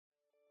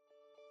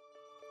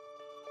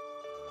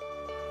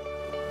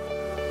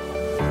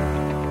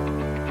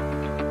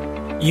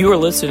You are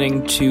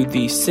listening to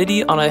the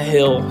City on a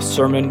Hill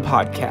Sermon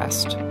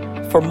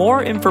Podcast. For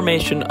more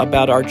information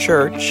about our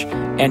church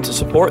and to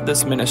support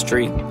this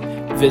ministry,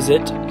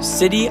 visit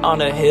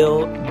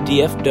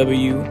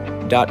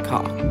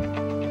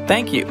cityonahilldfw.com.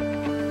 Thank you.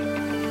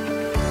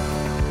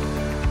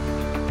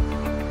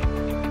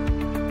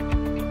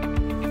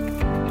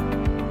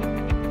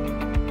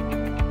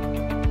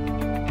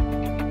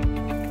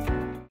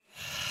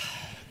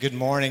 Good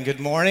morning,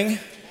 good morning.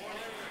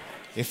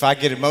 If I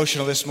get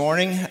emotional this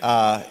morning,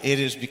 it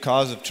is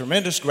because of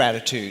tremendous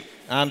gratitude.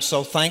 I'm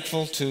so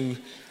thankful to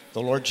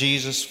the Lord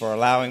Jesus for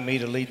allowing me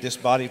to lead this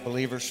body of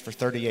believers for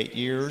 38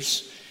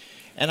 years.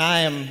 And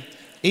I am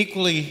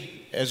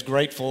equally as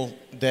grateful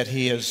that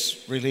He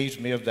has relieved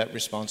me of that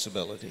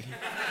responsibility.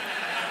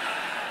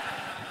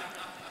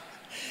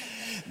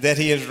 That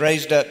He has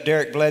raised up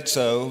Derek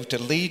Bledsoe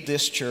to lead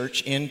this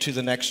church into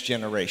the next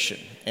generation.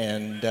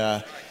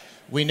 And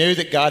we knew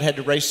that God had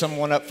to raise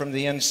someone up from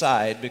the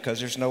inside because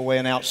there's no way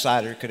an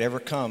outsider could ever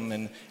come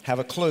and have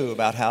a clue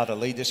about how to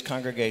lead this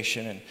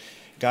congregation. And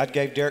God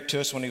gave Derek to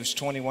us when he was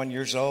 21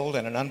 years old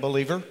and an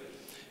unbeliever.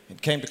 He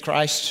came to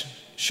Christ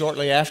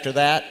shortly after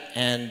that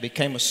and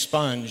became a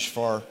sponge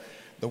for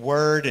the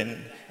Word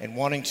and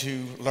wanting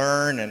to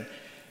learn. And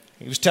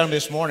he was telling me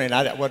this morning,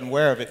 I wasn't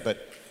aware of it,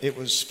 but it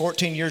was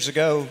 14 years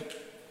ago,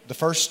 the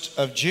 1st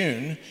of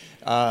June,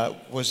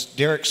 was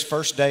Derek's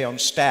first day on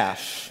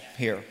staff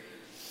here.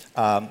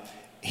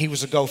 He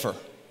was a gopher.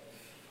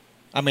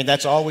 I mean,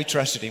 that's all we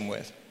trusted him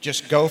with.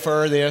 Just go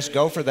for this,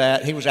 go for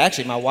that. He was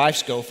actually my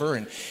wife's gopher,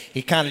 and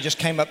he kind of just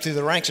came up through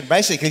the ranks. And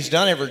basically, he's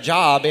done every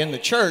job in the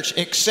church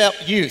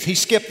except youth. He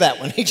skipped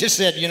that one. He just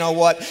said, you know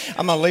what,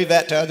 I'm going to leave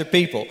that to other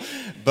people.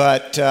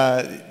 But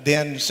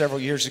then several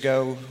years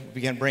ago, we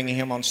began bringing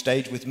him on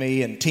stage with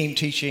me and team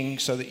teaching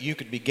so that you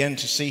could begin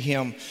to see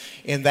him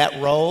in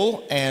that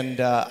role.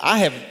 And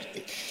I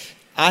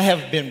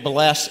have been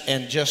blessed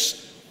and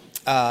just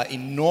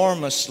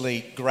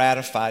enormously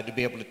gratified to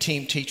be able to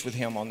team teach with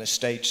him on this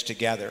stage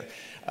together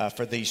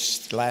for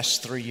these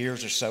last 3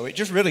 years or so. It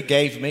just really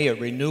gave me a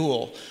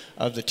renewal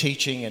of the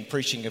teaching and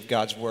preaching of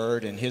God's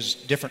Word and his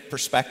different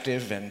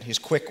perspective and his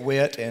quick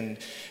wit, and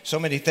so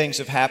many things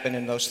have happened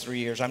in those 3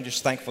 years. I'm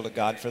just thankful to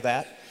God for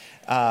that.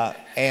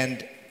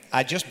 And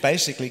I just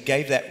basically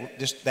gave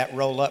that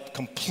role up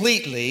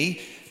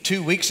completely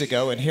 2 weeks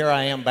ago, and here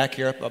I am back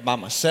here by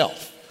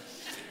myself.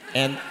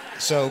 And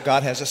so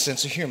God has a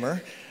sense of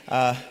humor.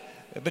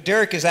 But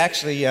Derek is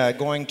actually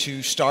going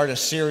to start a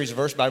series, a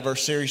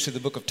verse-by-verse series through the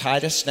book of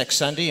Titus next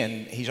Sunday,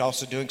 and he's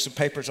also doing some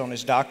papers on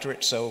his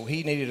doctorate, so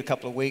he needed a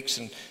couple of weeks,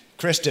 and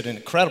Chris did an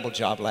incredible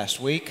job last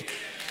week.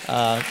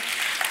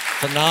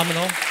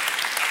 Phenomenal.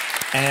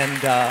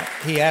 And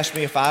he asked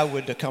me if I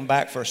would come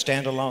back for a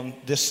standalone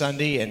this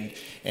Sunday,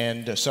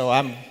 and so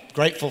I'm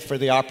grateful for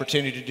the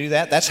opportunity to do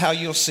that. That's how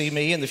you'll see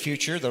me in the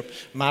future.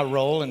 My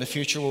role in the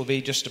future will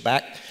be just to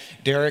back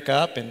Derek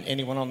up and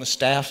anyone on the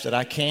staff that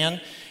I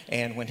can.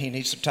 And when he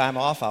needs some time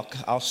off,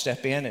 I'll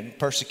step in and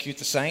persecute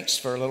the saints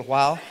for a little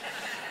while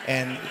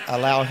and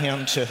allow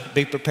him to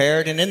be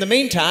prepared. And in the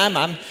meantime,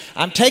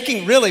 I'm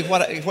taking really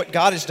what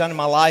God has done in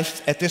my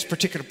life at this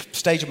particular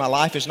stage of my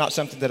life is not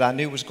something that I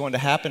knew was going to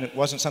happen. It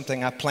wasn't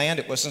something I planned.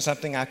 It wasn't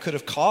something I could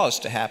have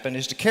caused to happen,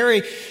 is to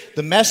carry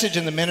the message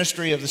and the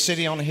ministry of the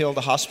City on the Hill,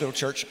 the hospital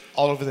church,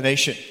 all over the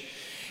nation.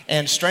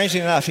 And strangely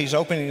enough, he's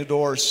opening the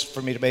doors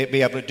for me to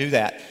be able to do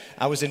that.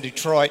 I was in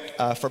Detroit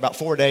for about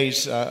 4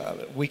 days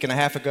a week and a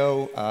half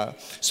ago.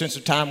 Spent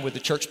some time with the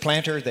church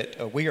planter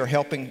that we are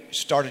helping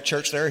start a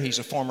church there. He's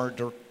a former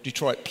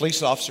Detroit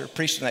police officer,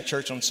 preached in that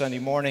church on Sunday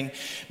morning.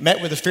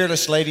 Met with the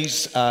Fearless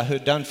ladies who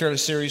had done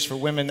Fearless series for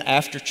women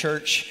after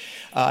church.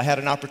 Had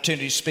an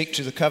opportunity to speak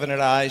to the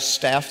Covenant Eyes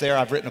staff there.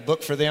 I've written a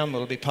book for them.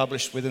 It'll be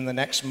published within the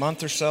next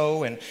month or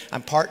so, and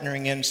I'm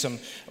partnering in some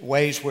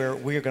ways where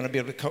we are going to be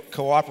able to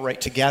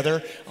cooperate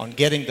together on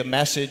getting the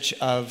message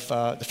of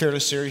the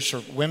Fearless series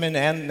for women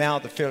and now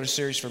the Fearless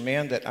series for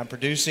men that I'm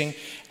producing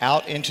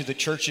out into the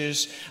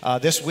churches.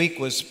 This week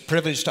was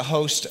privileged to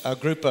host a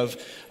group of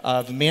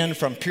men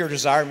from Pure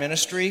Desire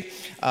Ministry,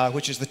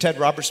 which is the Ted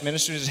Roberts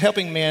Ministry, is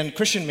helping men,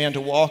 Christian men,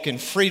 to walk in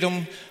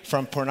freedom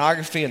from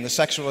pornography and the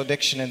sexual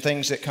addiction and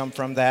things that come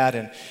from that.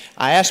 And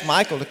I asked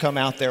Michael to come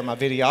out there, my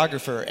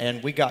videographer,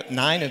 and we got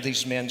 9 of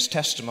these men's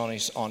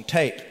testimonies on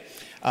tape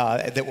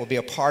that will be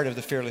a part of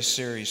the Fearless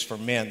series for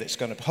men that's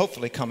going to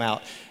hopefully come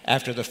out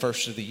after the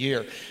first of the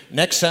year.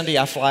 Next Sunday,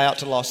 I fly out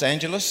to Los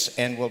Angeles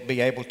and will be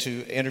able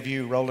to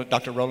interview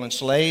Dr. Roland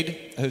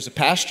Slade, who's a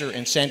pastor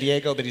in San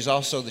Diego, but he's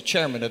also the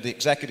chairman of the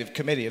executive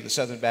committee of the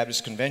Southern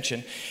Baptist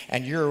Convention.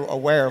 And you're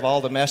aware of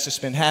all the mess that's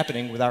been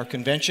happening with our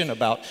convention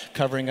about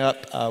covering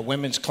up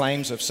women's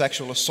claims of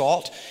sexual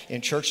assault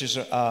in churches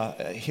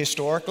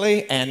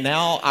historically. And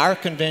now our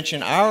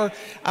convention, our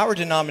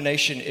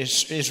denomination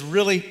is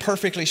really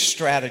perfectly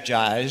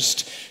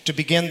strategized to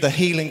begin the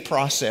healing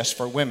process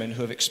for women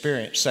who have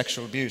experienced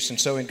sexual abuse. And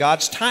so in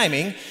God's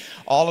timing,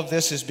 all of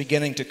this is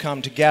beginning to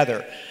come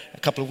together.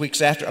 About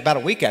a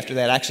week after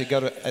that, I actually go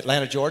to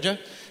Atlanta, Georgia,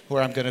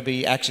 where I'm going to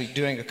be actually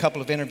doing a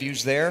couple of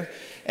interviews there.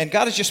 And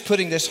God is just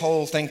putting this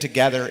whole thing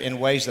together in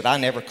ways that I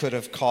never could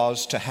have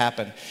caused to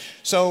happen.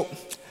 So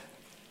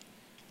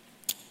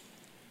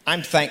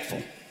I'm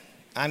thankful.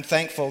 I'm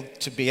thankful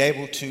to be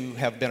able to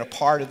have been a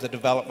part of the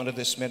development of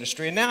this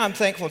ministry. And now I'm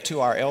thankful to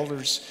our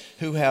elders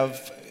who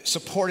have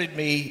supported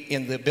me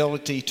in the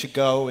ability to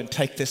go and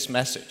take this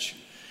message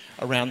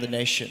around the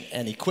nation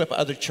and equip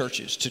other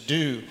churches to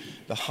do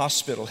the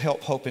hospital,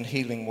 help, hope, and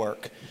healing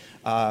work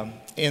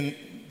in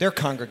their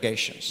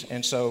congregations.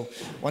 And so,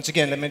 once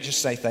again, let me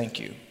just say thank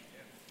you.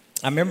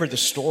 I remember the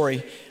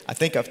story, I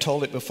think I've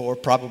told it before,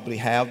 probably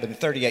have, but in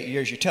 38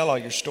 years, you tell all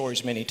your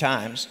stories many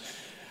times,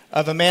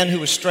 of a man who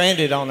was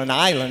stranded on an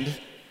island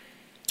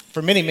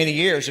for many, many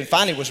years and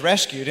finally was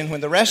rescued. And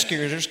when the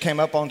rescuers came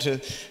up onto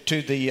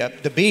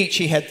the beach,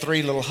 he had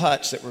 3 little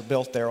huts that were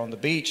built there on the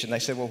beach. And they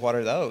said, well, what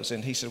are those?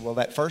 And he said, well,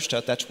 that first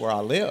hut, that's where I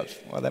live.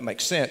 Well, that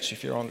makes sense.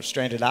 If you're on a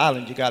stranded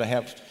island, you got to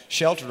have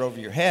shelter over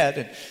your head.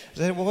 And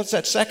they said, well, what's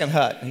that second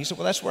hut? And he said,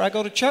 well, that's where I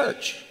go to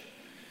church.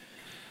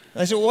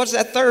 And they said, well, what's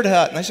that third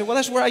hut? And they said, well,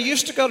 that's where I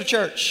used to go to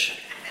church.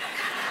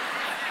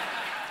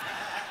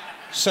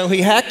 So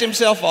he hacked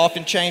himself off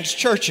and changed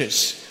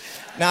churches.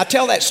 Now, I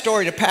tell that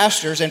story to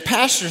pastors, and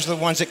pastors are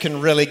the ones that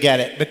can really get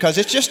it, because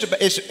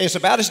it's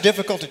about as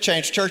difficult to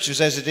change churches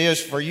as it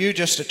is for you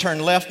just to turn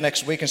left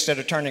next week instead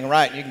of turning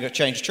right. You can go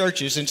change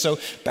churches. And so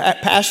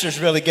pastors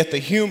really get the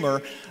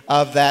humor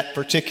of that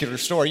particular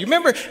story. You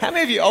remember, how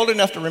many of you old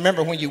enough to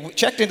remember when you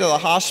checked into the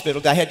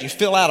hospital, they had you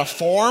fill out a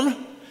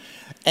form?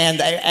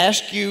 And they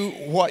asked you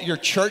what your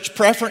church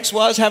preference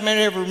was? How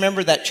many of you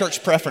remember that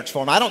church preference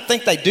form? I don't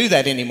think they do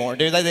that anymore,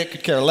 do they? They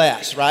could care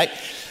less, right?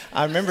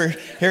 I remember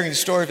hearing the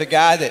story of a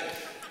guy that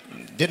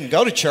didn't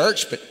go to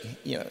church, but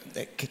you know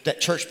that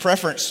church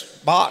preference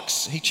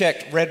box, he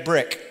checked red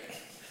brick.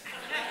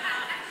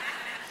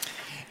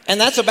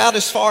 And that's about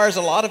as far as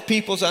a lot of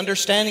people's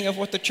understanding of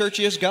what the church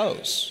is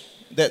goes.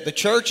 That the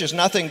church is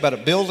nothing but a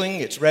building.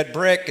 It's red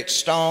brick, it's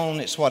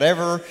stone, it's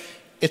whatever.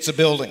 It's a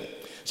building.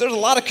 So there's a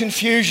lot of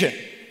confusion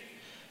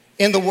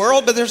in the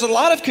world, but there's a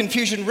lot of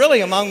confusion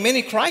really among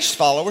many Christ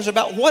followers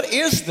about what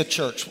is the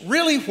church?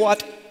 Really,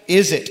 what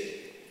is it?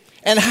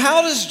 And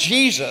how does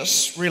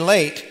Jesus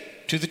relate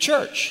to the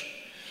church?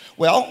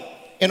 Well,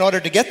 in order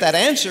to get that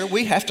answer,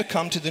 we have to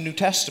come to the New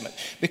Testament.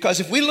 Because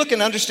if we look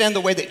and understand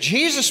the way that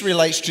Jesus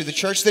relates to the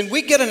church, then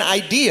we get an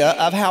idea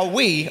of how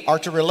we are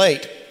to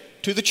relate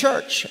to the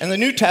church. And the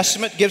New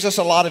Testament gives us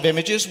a lot of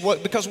images,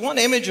 because one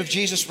image of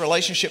Jesus'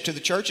 relationship to the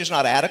church is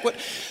not adequate.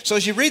 So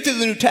as you read through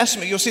the New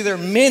Testament, you'll see there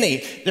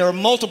are a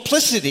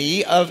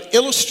multiplicity of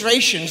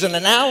illustrations and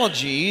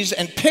analogies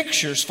and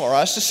pictures for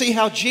us to see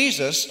how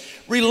Jesus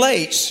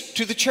relates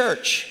to the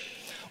church.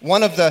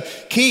 One of the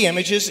key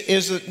images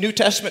is the New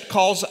Testament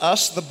calls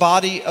us the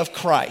body of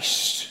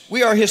Christ.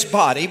 We are his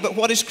body, but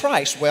what is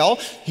Christ? Well,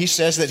 he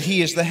says that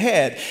he is the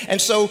head.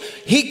 And so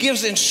he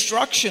gives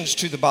instructions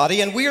to the body,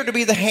 and we are to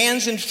be the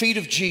hands and feet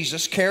of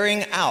Jesus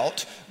carrying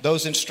out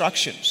those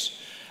instructions.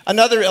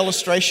 Another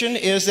illustration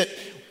is that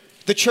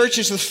the church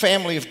is the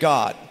family of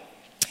God,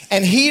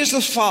 and he is the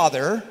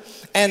father,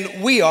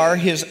 and we are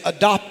his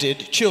adopted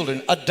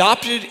children,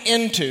 adopted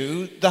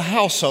into the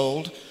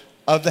household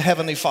of the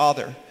Heavenly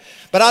Father.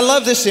 But I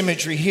love this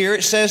imagery here.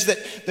 It says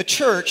that the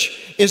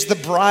church is the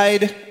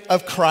bride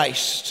of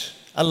Christ.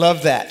 I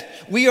love that.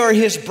 We are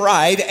his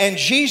bride, and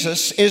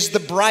Jesus is the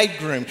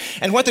bridegroom.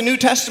 And what the New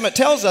Testament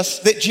tells us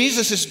that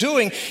Jesus is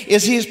doing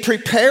is he is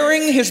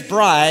preparing his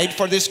bride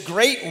for this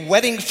great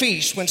wedding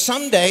feast when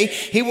someday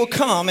he will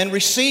come and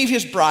receive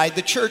his bride,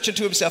 the church,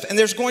 into himself. And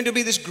there's going to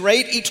be this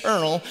great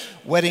eternal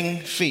wedding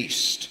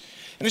feast.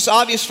 And it's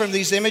obvious from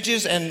these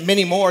images and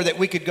many more that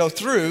we could go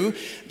through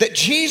that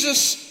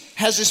Jesus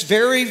has this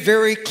very,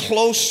 very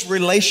close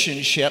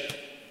relationship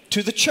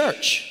to the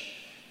church.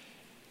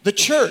 The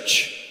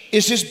church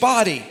is his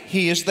body.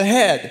 He is the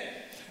head.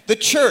 The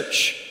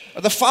church,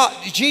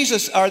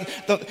 Jesus,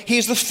 he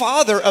is the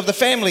father of the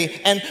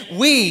family, and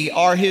we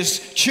are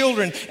his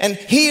children. And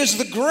he is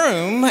the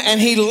groom,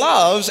 and he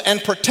loves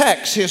and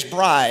protects his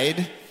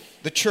bride,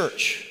 the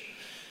church.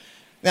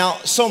 Now,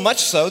 so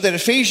much so that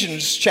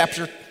Ephesians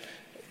chapter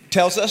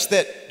tells us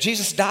that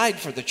Jesus died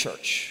for the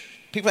church.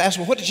 People ask,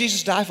 well, what did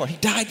Jesus die for? He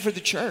died for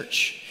the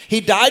church. He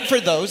died for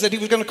those that he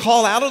was going to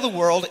call out of the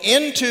world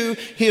into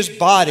his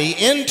body,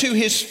 into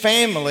his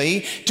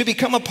family, to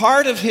become a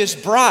part of his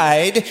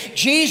bride.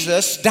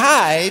 Jesus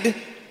died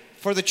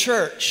for the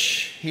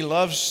church. He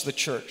loves the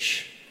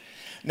church.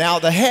 Now,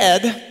 the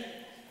head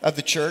of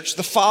the church,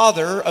 the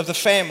father of the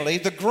family,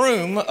 the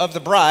groom of the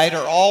bride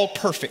are all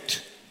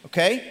perfect.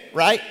 Okay?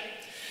 Right?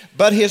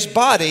 But his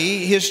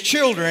body, his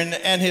children,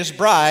 and his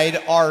bride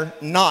are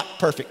not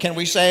perfect. Can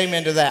we say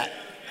amen to that?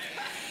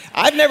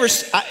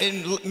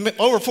 In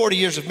over 40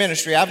 years of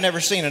ministry, I've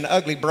never seen an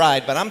ugly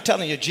bride, but I'm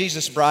telling you,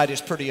 Jesus' bride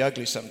is pretty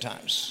ugly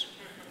sometimes.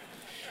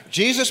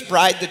 Jesus'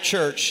 bride, the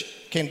church,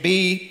 can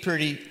be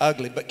pretty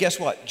ugly, but guess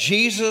what?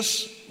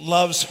 Jesus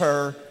loves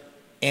her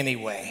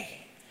anyway.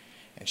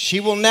 And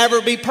she will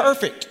never be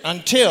perfect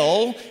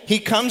until he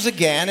comes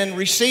again and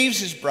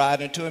receives his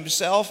bride unto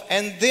himself,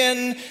 and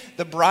then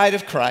the bride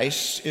of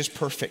Christ is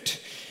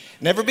perfect.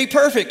 Never be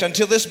perfect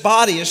until this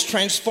body is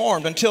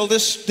transformed, until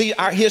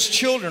his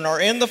children are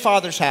in the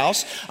Father's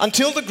house,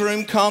 until the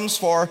groom comes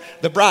for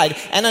the bride.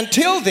 And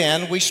until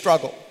then, we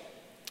struggle.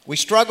 We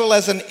struggle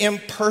as an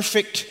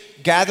imperfect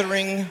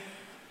gathering.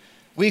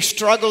 We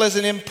struggle as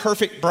an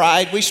imperfect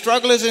bride. We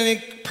struggle as an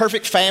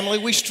imperfect family.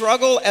 We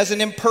struggle as an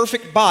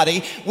imperfect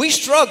body. We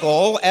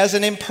struggle as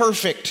an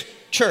imperfect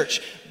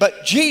church.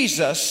 But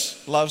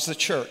Jesus loves the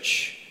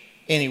church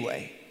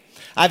anyway.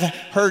 I've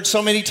heard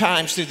so many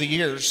times through the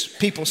years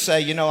people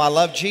say, you know, I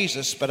love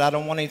Jesus, but I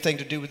don't want anything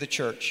to do with the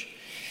church.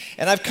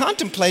 And I've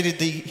contemplated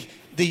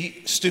the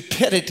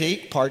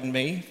stupidity, pardon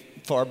me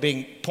for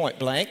being point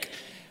blank,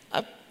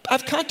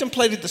 I've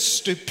contemplated the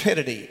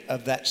stupidity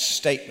of that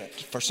statement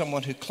for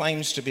someone who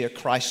claims to be a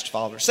Christ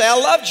follower. Say, I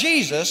love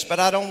Jesus, but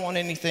I don't want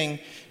anything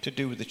to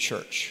do with the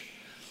church.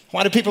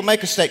 Why do people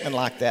make a statement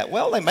like that?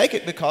 Well, they make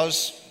it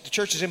because the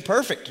church is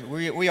imperfect.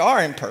 We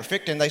are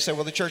imperfect. And they say,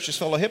 well, the church is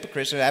full of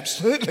hypocrites. And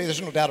absolutely,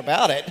 there's no doubt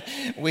about it.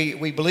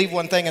 We believe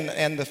one thing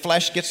and the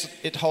flesh gets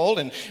it hold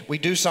and we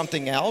do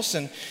something else.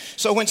 And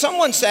so when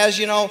someone says,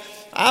 you know,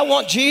 I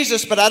want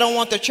Jesus, but I don't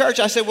want the church,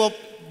 I say, well,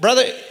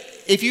 brother,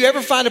 if you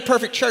ever find a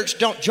perfect church,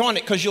 don't join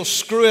it because you'll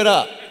screw it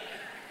up.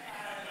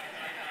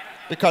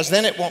 Because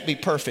then it won't be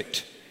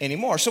perfect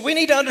anymore. So we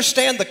need to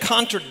understand the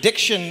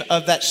contradiction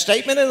of that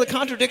statement and the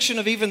contradiction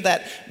of even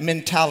that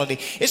mentality.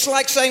 It's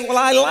like saying, well,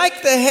 I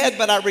like the head,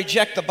 but I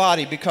reject the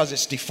body because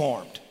it's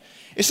deformed.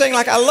 It's saying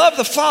like, I love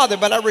the father,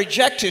 but I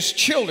reject his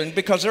children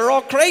because they're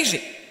all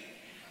crazy.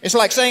 It's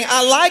like saying,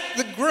 I like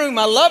the groom,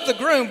 I love the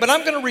groom, but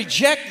I'm going to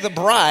reject the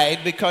bride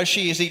because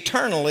she is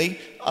eternally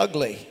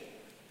ugly.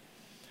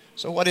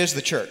 So what is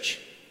the church?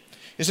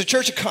 Is the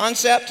church a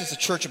concept? Is the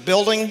church a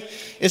building?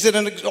 Is it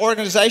an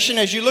organization?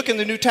 As you look in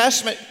the New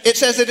Testament, it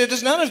says that it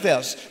is none of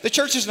this. The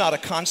church is not a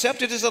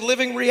concept. It is a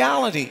living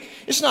reality.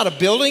 It's not a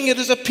building. It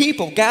is a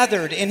people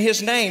gathered in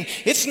his name.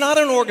 It's not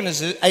an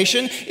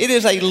organization. It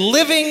is a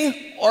living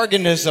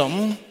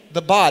organism,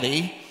 the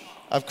body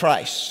of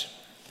Christ.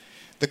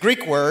 The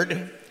Greek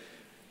word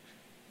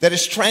that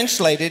is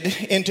translated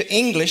into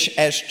English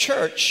as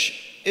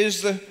church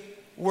is the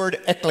word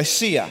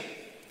ekklesia.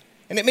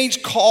 And it means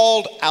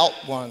called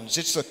out ones.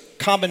 It's a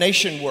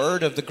combination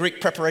word of the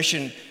Greek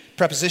preposition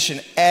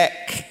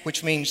ek,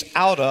 which means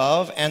out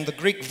of, and the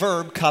Greek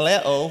verb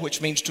kaleo,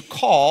 which means to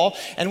call.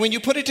 And when you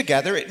put it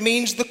together, it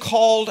means the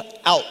called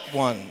out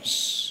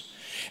ones.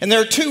 And there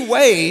are two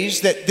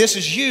ways that this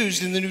is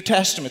used in the New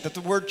Testament, that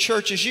the word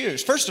church is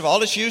used. First of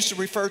all, it's used to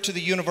refer to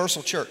the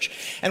universal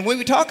church. And when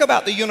we talk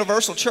about the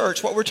universal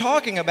church, what we're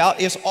talking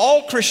about is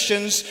all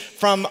Christians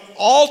from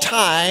all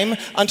time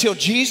until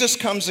Jesus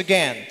comes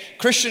again.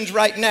 Christians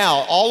right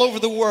now, all over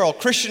the world,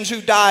 Christians who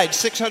died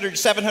 600,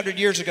 700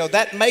 years ago,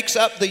 that makes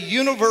up the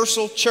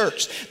universal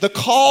church, the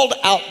called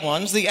out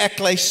ones, the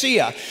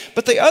ekklesia.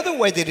 But the other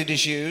way that it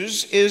is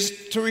used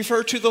is to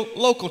refer to the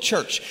local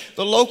church,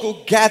 the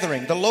local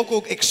gathering, the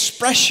local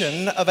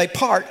expression of a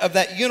part of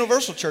that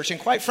universal church. And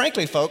quite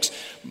frankly, folks,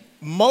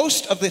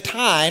 most of the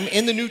time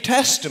in the New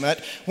Testament,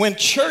 when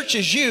church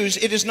is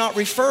used, it is not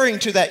referring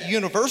to that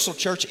universal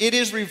church. It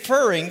is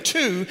referring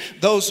to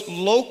those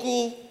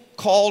local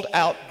called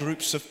out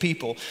groups of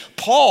people.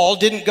 Paul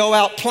didn't go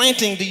out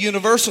planting the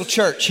universal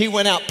church. He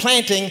went out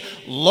planting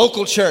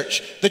local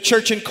church, the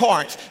church in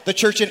Corinth, the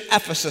church in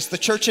Ephesus, the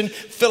church in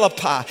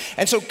Philippi.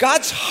 And so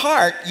God's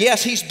heart,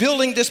 yes, he's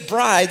building this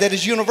bride that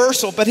is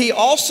universal, but he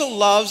also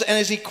loves and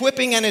is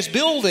equipping and is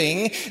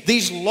building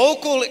these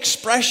local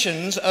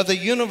expressions of the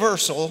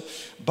universal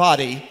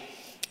body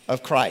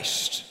of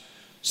Christ.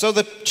 So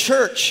the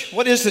church,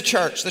 what is the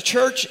church? The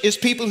church is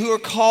people who are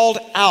called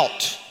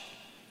out.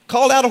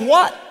 Called out of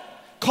what?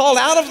 Called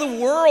out of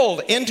the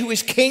world into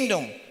his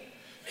kingdom.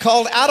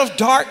 Called out of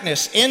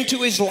darkness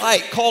into his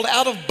light. Called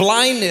out of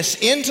blindness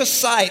into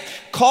sight.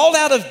 Called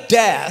out of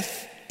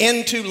death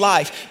into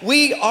life.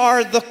 We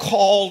are the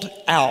called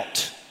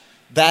out.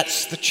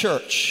 That's the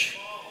church.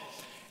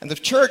 And the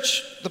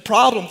church, the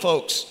problem,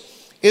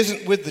 folks,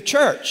 isn't with the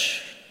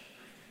church.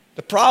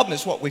 The problem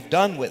is what we've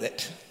done with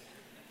it.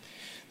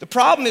 The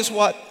problem is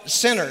what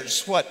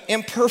sinners, what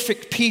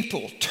imperfect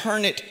people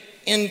turn it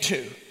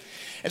into.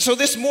 And so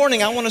this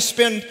morning, I want to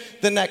spend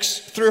the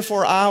next 3 or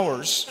 4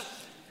 hours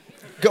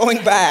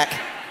going back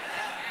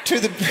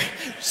to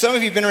some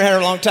of you have been around here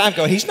a long time,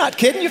 he's not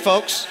kidding you,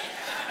 folks.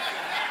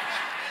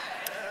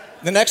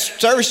 The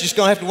next service, you're just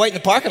going to have to wait in the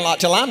parking lot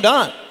till I'm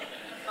done.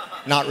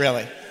 Not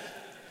really.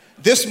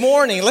 This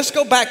morning, let's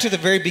go back to the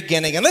very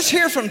beginning, and let's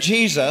hear from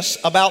Jesus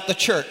about the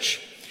church.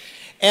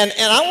 And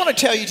I want to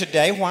tell you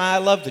today why I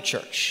love the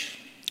church,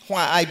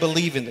 why I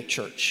believe in the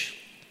church.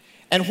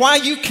 And why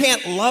you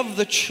can't love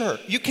the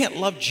church. You can't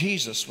love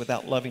Jesus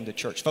without loving the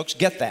church. Folks,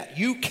 get that.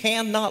 You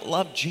cannot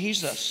love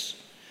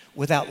Jesus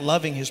without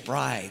loving his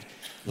bride,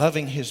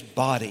 loving his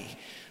body,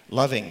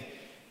 loving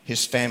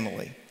his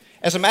family.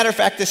 As a matter of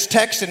fact, this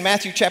text in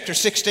Matthew chapter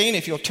 16,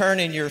 if you'll turn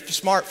in your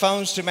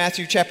smartphones to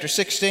Matthew chapter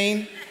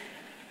 16,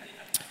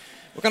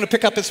 We're going to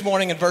pick up this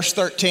morning in verse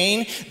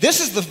 13. This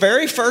is the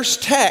very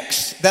first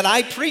text that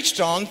I preached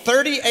on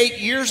 38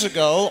 years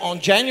ago on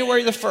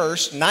January the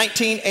 1st,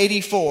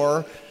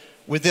 1984,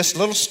 with this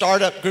little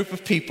startup group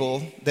of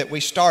people that we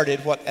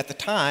started what at the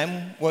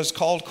time was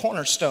called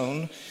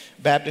Cornerstone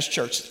Baptist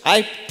Church.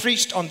 I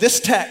preached on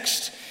this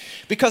text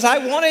because I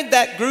wanted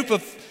that group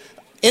of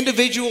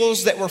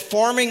individuals that were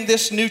forming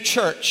this new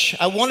church,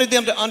 I wanted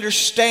them to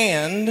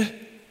understand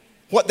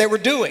what they were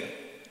doing.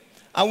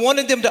 I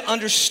wanted them to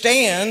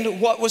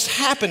understand what was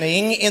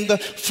happening in the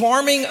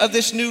forming of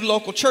this new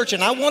local church.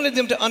 And I wanted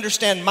them to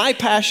understand my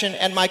passion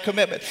and my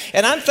commitment.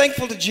 And I'm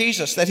thankful to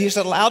Jesus that He's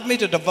allowed me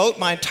to devote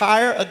my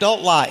entire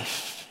adult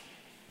life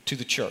to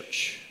the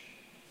church.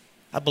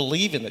 I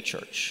believe in the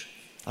church.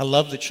 I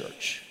love the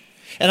church.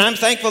 And I'm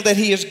thankful that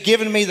He has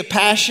given me the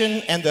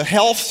passion and the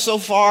health so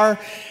far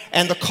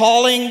and the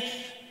calling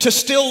to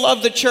still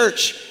love the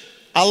church.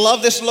 I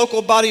love this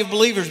local body of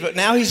believers, but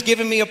now He's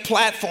given me a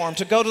platform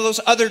to go to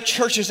those other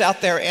churches out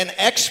there and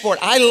export.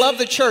 I love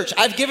the church.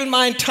 I've given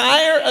my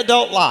entire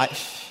adult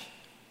life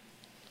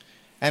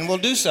and will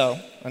do so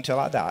until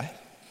I die.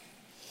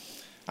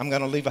 I'm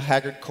going to leave a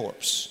haggard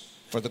corpse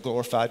for the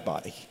glorified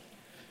body.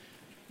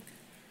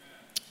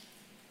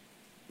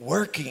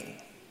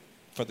 Working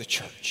for the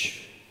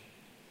church.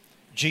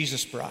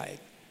 Jesus' bride,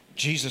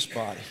 Jesus'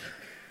 body,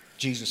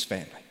 Jesus'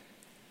 family.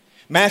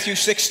 Matthew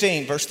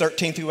 16, verse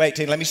 13 through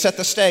 18. Let me set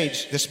the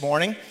stage this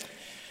morning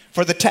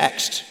for the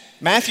text.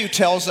 Matthew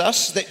tells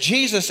us that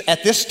Jesus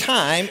at this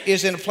time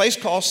is in a place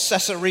called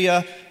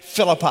Caesarea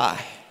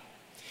Philippi.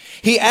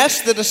 He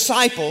asked the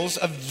disciples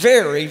a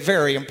very,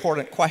 very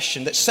important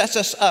question that sets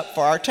us up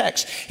for our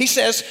text. He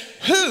says,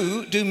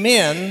 "Who do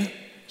men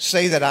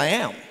say that I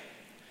am?"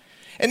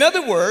 In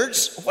other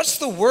words, what's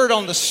the word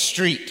on the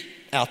street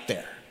out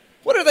there?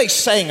 What are they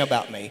saying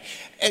about me?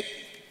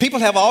 People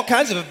have all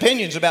kinds of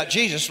opinions about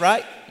Jesus,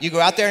 right? You go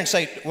out there and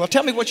say, well,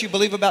 tell me what you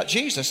believe about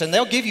Jesus. And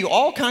they'll give you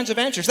all kinds of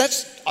answers.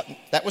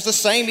 That was the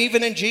same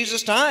even in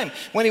Jesus' time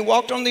when He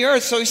walked on the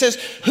earth. So He says,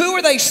 who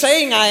are they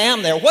saying I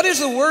am there? What is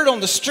the word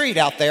on the street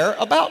out there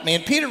about me?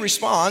 And Peter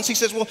responds, he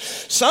says, well,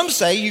 some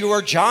say you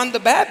are John the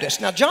Baptist.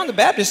 Now, John the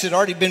Baptist had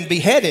already been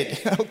beheaded,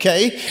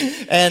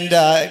 okay?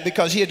 And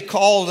because he had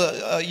called,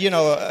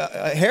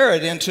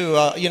 Herod into,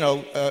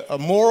 a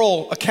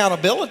moral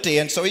accountability.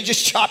 And so he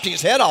just chopped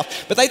his head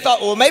off. But they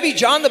thought, well, maybe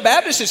John the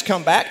Baptist has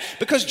come back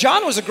because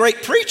John was a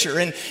great preacher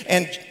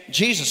and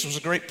Jesus was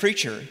a great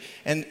preacher.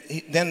 And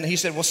then he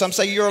said, well, some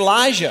say you're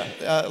Elijah.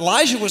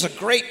 Elijah was a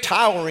great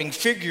towering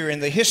figure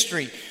in the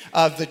history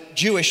of the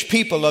Jewish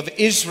people of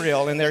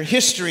Israel and their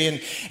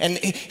history.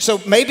 And so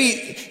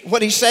maybe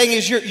what he's saying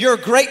is you're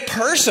a great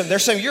person. They're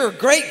saying you're a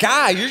great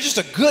guy. You're just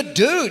a good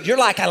dude. You're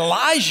like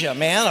Elijah,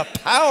 man, a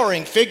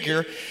powering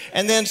figure.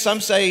 And then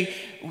some say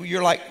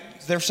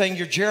they're saying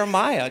you're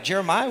Jeremiah.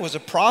 Jeremiah was a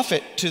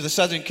prophet to the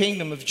southern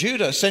kingdom of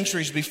Judah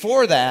centuries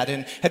before that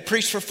and had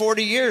preached for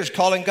 40 years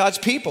calling God's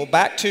people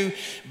back to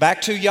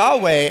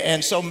Yahweh.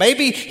 And so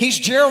maybe he's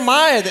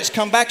Jeremiah that's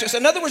come back to us.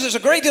 In other words, there's a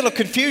great deal of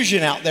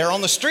confusion out there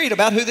on the street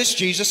about who this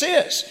Jesus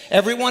is.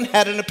 Everyone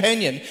had an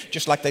opinion,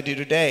 just like they do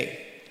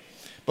today.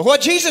 But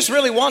what Jesus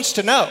really wants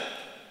to know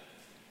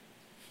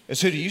is,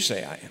 who do you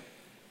say I am?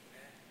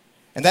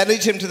 And that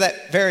leads him to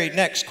that very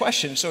next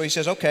question. So he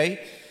says,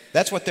 okay,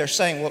 that's what they're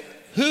saying. Well,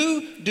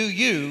 who do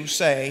you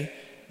say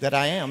that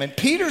I am? And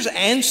Peter's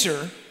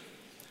answer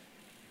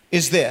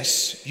is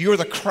this: you're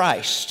the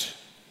Christ,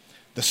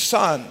 the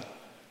Son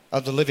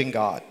of the living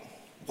God.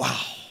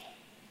 Wow.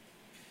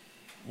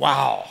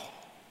 Wow.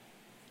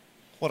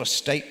 What a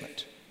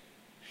statement.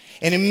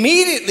 And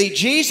immediately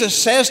Jesus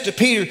says to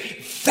Peter,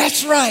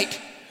 that's right.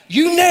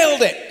 You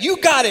nailed it.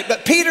 You got it.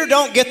 But Peter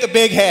don't get the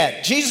big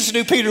head. Jesus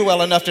knew Peter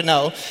well enough to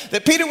know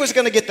that Peter was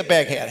going to get the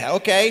big head,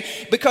 okay?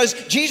 Because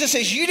Jesus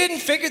says, you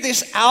didn't figure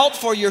this out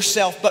for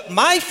yourself, but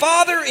my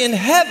Father in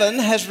heaven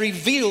has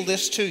revealed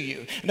this to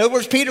you. In other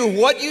words, Peter,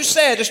 what you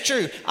said is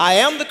true. I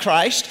am the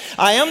Christ.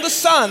 I am the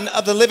Son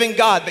of the living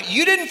God. But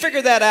you didn't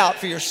figure that out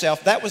for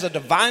yourself. That was a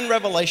divine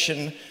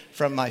revelation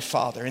from my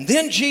Father. And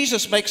then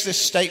Jesus makes this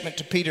statement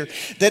to Peter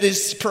that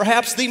is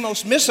perhaps the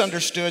most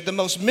misunderstood, the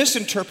most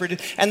misinterpreted,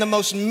 and the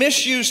most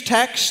misused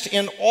text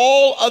in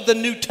all of the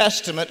New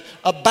Testament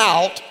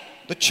about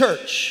the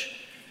church.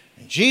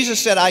 And Jesus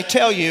said, I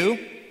tell you,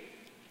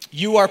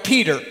 you are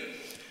Peter,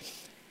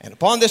 and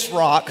upon this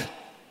rock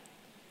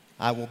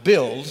I will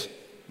build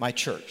my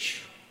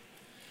church.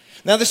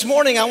 Now this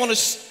morning I want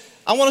us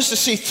to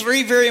see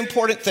three very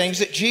important things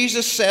that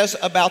Jesus says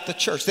about the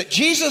church, that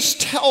Jesus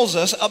tells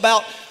us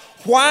about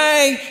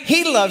why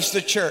He loves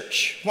the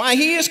church, why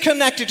He is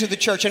connected to the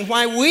church, and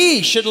why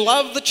we should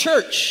love the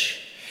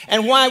church,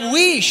 and why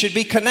we should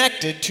be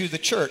connected to the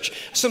church.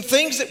 Some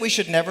things that we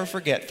should never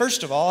forget.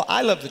 First of all,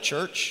 I love the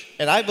church,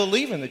 and I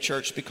believe in the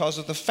church because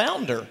of the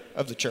founder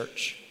of the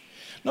church.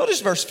 Notice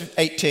verse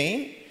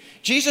 18.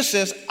 Jesus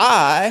says,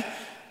 I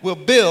will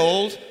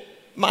build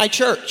my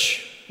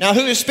church. Now,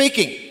 who is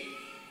speaking?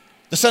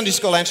 The Sunday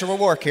school answer will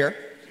work here.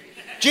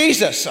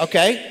 Jesus,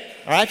 okay?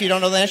 All right, if you don't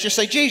know the answer, just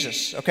say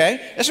Jesus,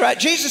 okay? That's right,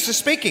 Jesus is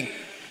speaking.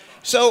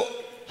 So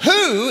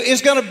Who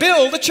is going to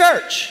build the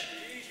church?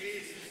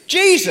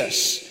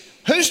 Jesus.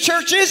 Whose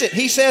church is it?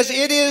 He says,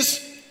 it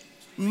is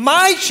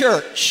my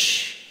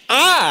church.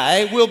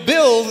 I will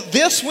build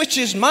this which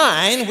is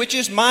mine, which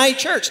is my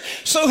church.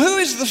 So who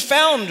is the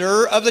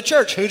founder of the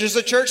church? Who does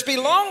the church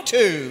belong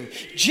to?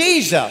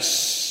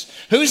 Jesus.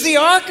 Who's the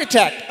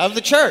architect of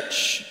the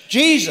church?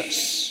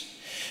 Jesus.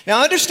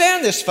 Now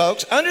understand this,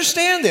 folks.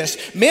 Understand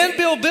this. Men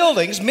build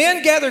buildings,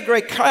 men gather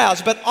great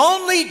crowds, but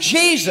only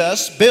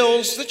Jesus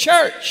builds the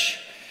church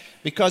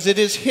because it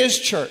is his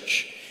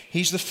church.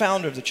 He's the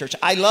founder of the church.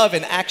 I love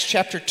in Acts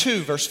chapter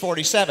 2, verse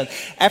 47,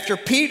 after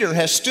Peter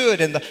has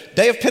stood and the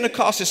day of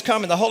Pentecost has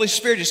come and the Holy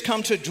Spirit has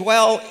come to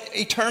dwell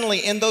eternally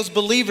in those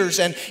believers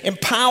and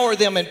empower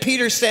them. And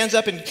Peter stands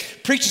up and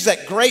preaches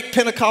that great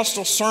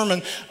Pentecostal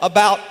sermon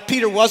about,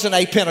 Peter wasn't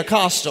a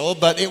Pentecostal,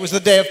 but it was the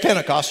day of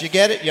Pentecost. You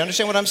get it? You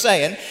understand what I'm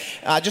saying?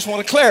 I just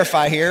want to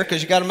clarify here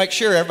because you got to make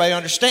sure everybody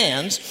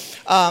understands.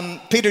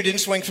 Peter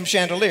didn't swing from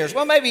chandeliers.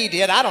 Well, maybe he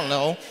did. I don't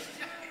know.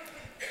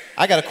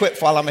 I got to quit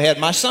while I'm ahead.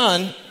 My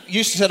son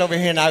used to sit over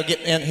here and I would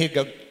get in, he'd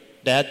go,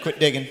 Dad, quit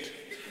digging.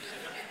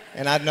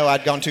 And I'd know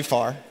I'd gone too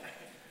far.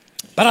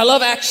 But I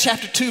love Acts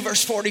chapter 2,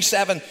 verse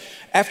 47,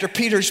 after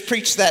Peter's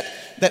preached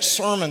that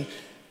sermon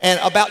and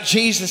about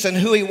Jesus and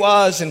who he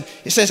was. And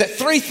it says that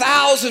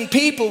 3,000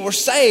 people were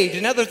saved.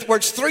 In other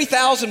words,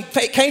 3,000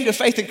 came to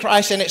faith in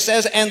Christ. And it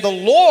says, and the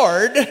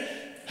Lord,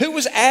 who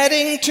was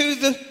adding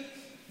to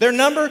their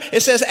number,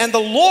 it says, and the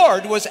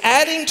Lord was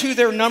adding to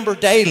their number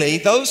daily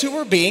those who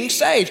were being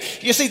saved.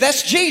 You see,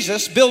 that's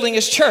Jesus building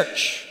his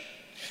church.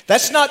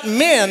 That's not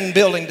men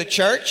building the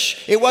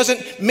church. It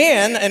wasn't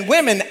men and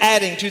women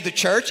adding to the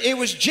church. It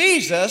was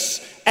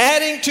Jesus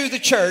adding to the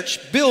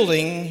church,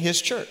 building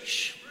his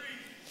church.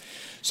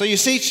 So you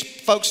see,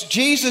 folks,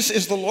 Jesus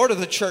is the Lord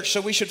of the church,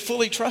 so we should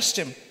fully trust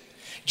him.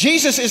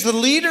 Jesus is the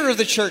leader of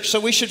the church, so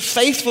we should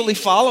faithfully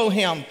follow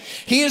him.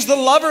 He is the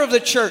lover of the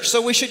church,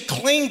 so we should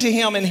cling to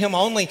him and him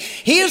only.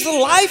 He is the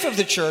life of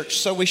the church,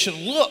 so we should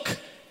look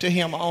to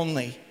him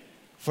only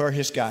for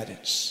his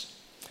guidance.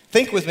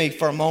 Think with me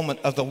for a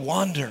moment of the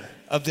wonder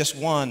of this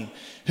one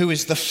who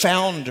is the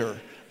founder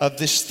of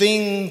this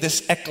thing,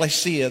 this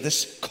ecclesia,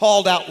 this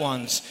called out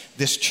ones,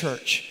 this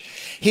church.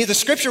 The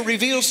scripture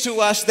reveals to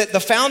us that the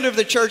founder of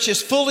the church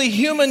is fully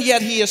human,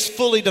 yet he is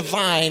fully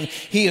divine.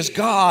 He is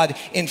God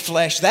in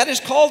flesh. That is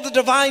called the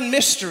divine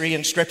mystery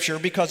in scripture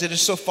because it is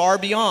so far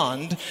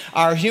beyond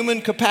our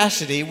human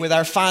capacity with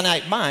our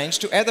finite minds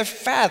to ever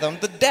fathom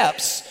the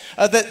depths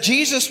that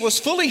Jesus was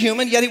fully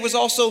human, yet he was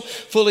also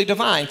fully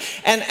divine.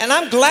 And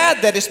I'm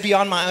glad that it's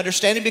beyond my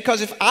understanding,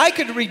 because if I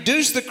could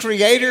reduce the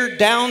Creator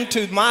down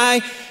to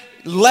my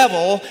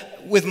level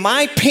with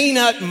my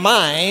peanut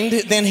mind,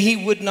 then he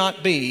would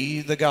not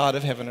be the God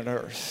of heaven and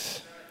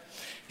earth.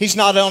 He's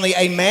not only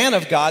a man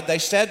of God, they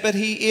said, but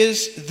he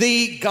is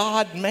the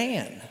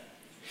God-man.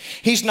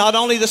 He's not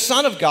only the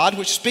Son of God,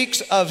 which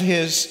speaks of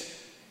his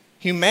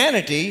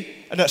humanity,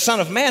 the Son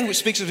of Man, which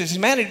speaks of his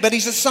humanity, but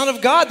he's the Son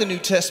of God, the New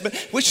Testament,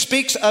 which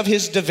speaks of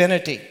his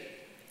divinity.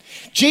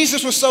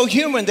 Jesus was so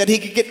human that he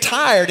could get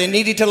tired and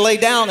needed to lay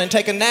down and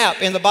take a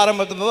nap in the bottom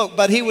of the boat.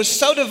 But he was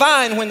so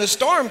divine, when the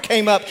storm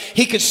came up,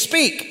 he could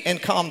speak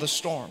and calm the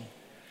storm.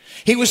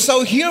 He was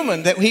so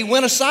human that he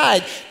went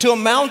aside to a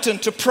mountain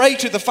to pray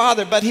to the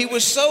Father. But he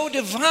was so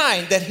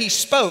divine that he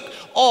spoke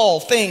all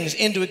things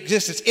into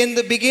existence. In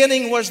the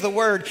beginning was the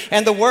Word,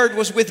 and the Word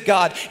was with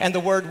God, and the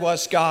Word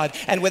was God.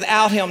 And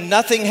without him,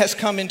 nothing has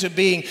come into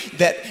being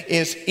that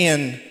is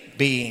in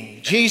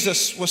being.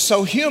 Jesus was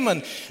so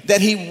human that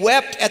he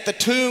wept at the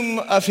tomb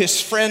of his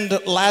friend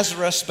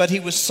Lazarus, but he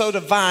was so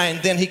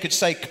divine, then he could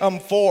say, "Come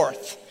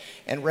forth,"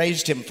 and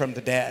raised him from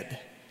the dead.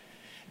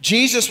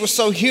 Jesus was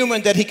so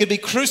human that he could be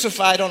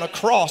crucified on a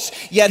cross,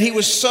 yet he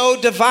was so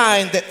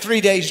divine that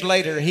 3 days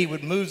later he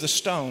would move the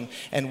stone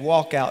and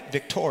walk out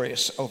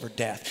victorious over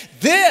death.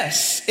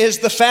 This is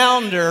the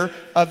founder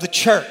of the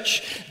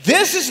church.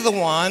 This is the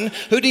one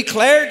who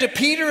declared to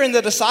Peter and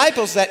the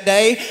disciples that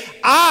day,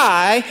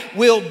 "I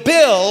will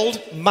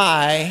build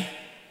my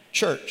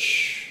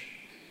church."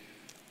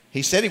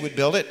 He said he would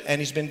build it, and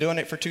he's been doing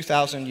it for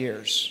 2,000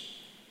 years.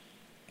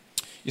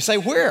 You say,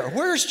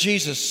 where's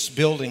Jesus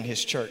building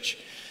his church?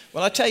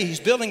 Well, I tell you, he's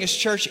building his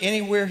church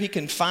anywhere he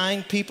can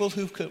find people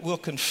who will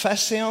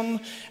confess him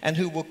and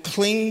who will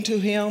cling to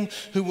him,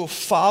 who will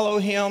follow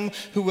him,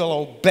 who will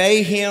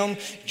obey him.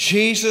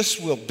 Jesus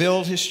will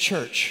build his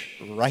church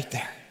right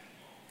there.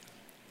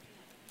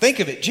 Think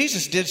of it.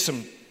 Jesus did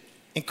some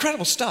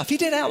incredible stuff. He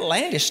did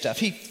outlandish stuff.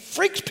 He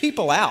freaked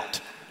people out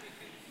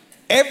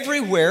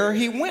everywhere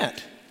he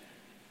went.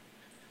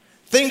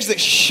 Things that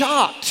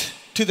shocked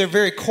to their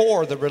very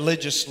core the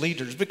religious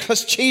leaders,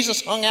 because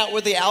Jesus hung out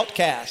with the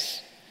outcasts.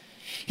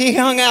 He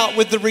hung out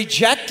with the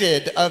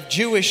rejected of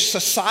Jewish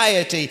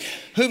society,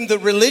 whom the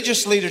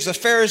religious leaders, the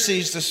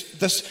Pharisees,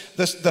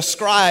 the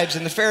scribes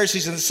and the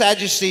Pharisees and the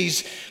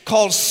Sadducees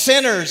called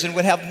sinners and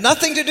would have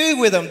nothing to do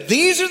with them.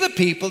 These are the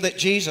people that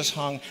Jesus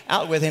hung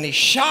out with, and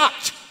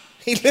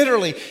he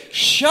literally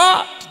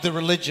shocked the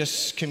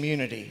religious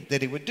community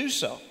that he would do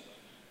so.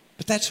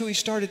 But that's who he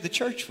started the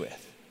church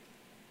with.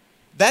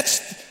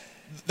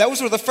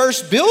 Those were the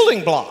first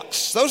building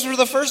blocks. Those were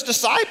the first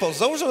disciples.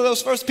 Those were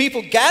those first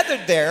people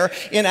gathered there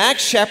in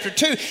Acts chapter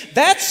 2.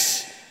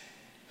 That's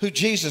who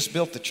Jesus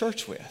built the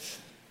church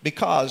with,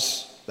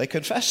 because they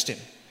confessed him.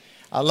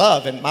 I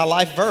love, and my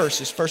life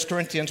verse is 1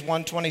 Corinthians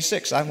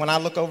 1:26. When I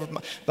look over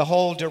the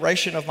whole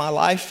duration of my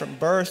life, from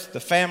birth, the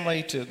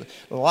family, to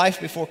the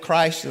life before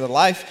Christ, to the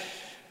life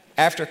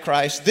after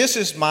Christ, this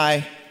is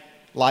my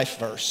life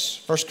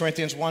verse. 1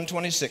 Corinthians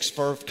 1:26.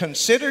 For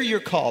consider your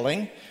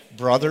calling,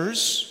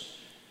 brothers,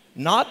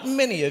 not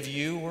many of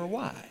you were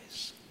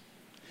wise.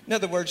 In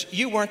other words,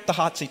 you weren't the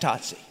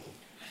hotsy-totsy.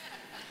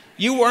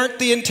 You weren't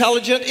the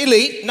intelligent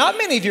elite. Not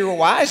many of you were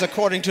wise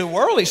according to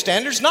worldly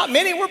standards. Not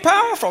many were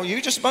powerful. You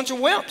were just a bunch of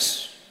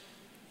wimps.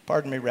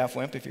 Pardon me, Ralph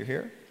Wimp, if you're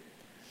here.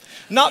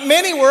 Not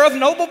many were of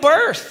noble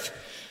birth.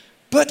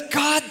 But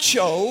God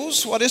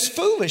chose what is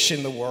foolish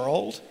in the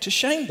world to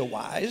shame the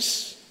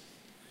wise.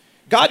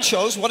 God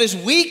chose what is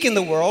weak in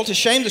the world to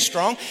shame the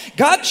strong.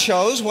 God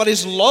chose what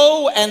is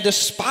low and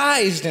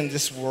despised in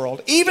this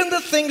world, even the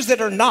things that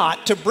are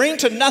not, to bring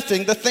to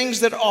nothing the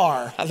things that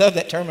are. I love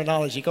that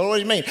terminology. You go, what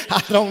do you mean?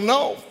 I don't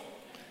know.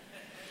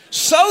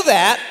 So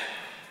that,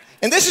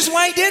 and this is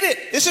why he did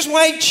it. This is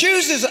why he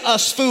chooses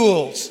us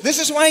fools. This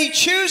is why he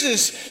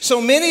chooses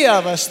so many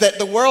of us that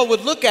the world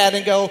would look at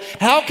and go,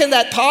 how can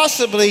that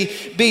possibly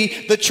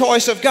be the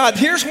choice of God?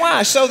 Here's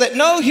why. So that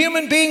no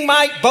human being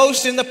might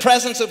boast in the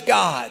presence of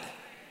God.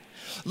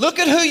 Look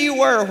at who you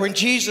were when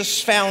Jesus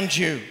found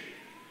you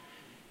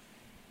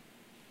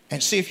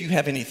and see if you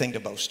have anything to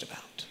boast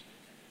about.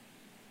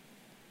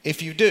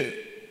 If you do,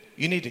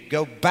 you need to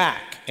go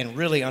back and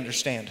really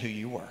understand who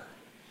you were.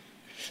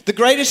 The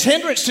greatest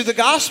hindrance to the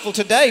gospel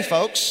today,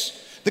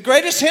 folks, the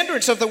greatest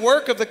hindrance of the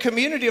work of the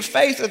community of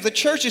faith of the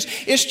churches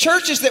is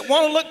churches that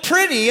want to look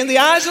pretty in the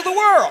eyes of the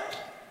world.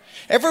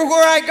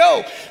 Everywhere I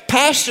go,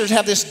 pastors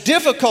have this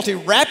difficulty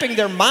wrapping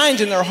their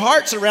minds and their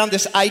hearts around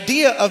this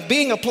idea of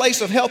being a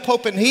place of help,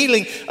 hope, and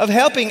healing, of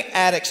helping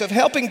addicts, of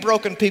helping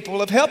broken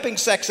people, of helping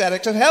sex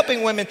addicts, of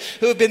helping women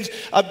who have been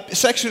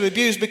sexually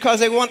abused,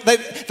 because they want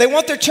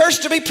their church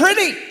to be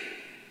pretty.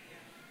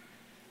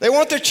 They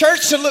want their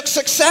church to look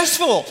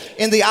successful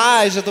in the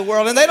eyes of the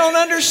world. And they don't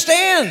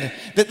understand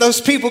that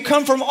those people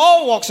come from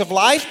all walks of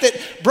life,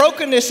 that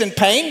brokenness and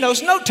pain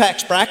knows no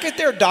tax bracket.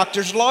 They're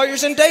doctors,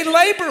 lawyers, and day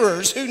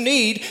laborers who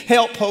need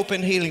help, hope,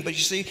 and healing. But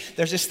you see,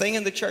 there's this thing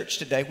in the church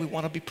today. We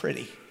want to be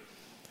pretty.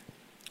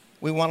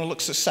 We want to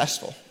look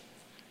successful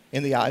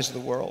in the eyes of the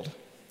world.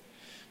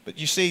 But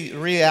you see, the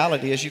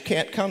reality is you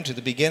can't come to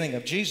the beginning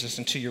of Jesus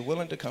until you're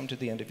willing to come to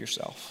the end of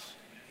yourself.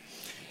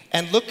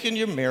 And look in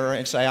your mirror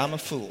and say, I'm a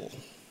fool.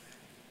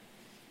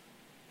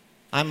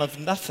 I'm of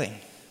nothing.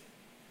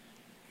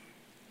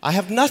 I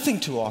have nothing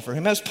to offer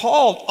him. As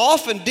Paul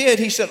often did,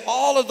 he said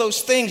all of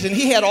those things, and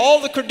he had all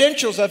the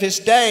credentials of his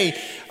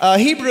day.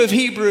 Hebrew of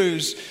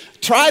Hebrews,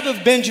 tribe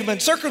of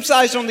Benjamin,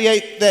 circumcised on the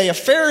 8th day, a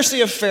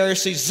Pharisee of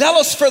Pharisees,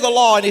 zealous for the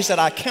law. And he said,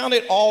 I count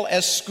it all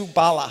as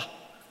skubala.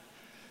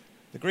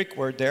 The Greek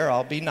word there,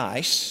 I'll be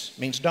nice,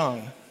 means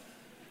dung.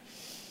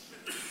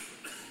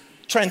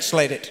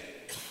 Translate it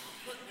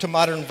to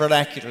modern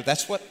vernacular.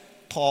 That's what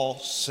Paul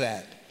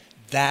said.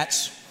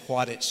 That's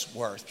what it's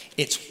worth.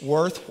 It's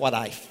worth what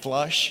I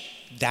flush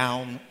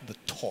down the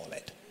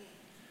toilet.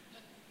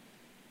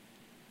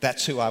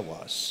 That's who I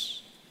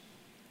was.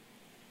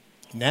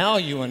 Now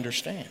you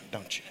understand,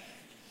 don't you?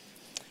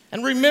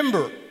 And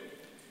remember,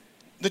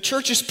 the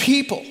church is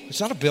people.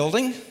 It's not a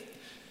building.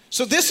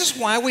 So this is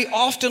why we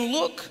often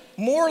look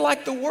more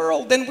like the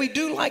world than we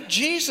do like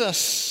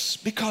Jesus,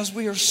 because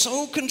we are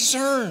so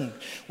concerned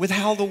with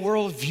how the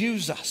world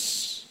views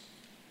us.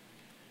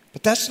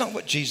 But that's not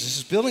what Jesus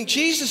is building.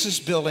 Jesus is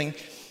building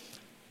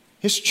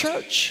his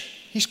church.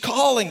 He's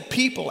calling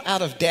people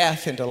out of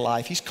death into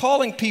life. He's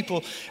calling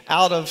people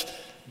out of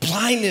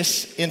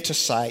blindness into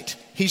sight.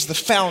 He's the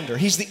founder.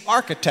 He's the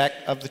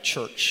architect of the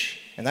church.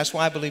 And that's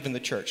why I believe in the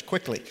church.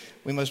 Quickly,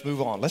 we must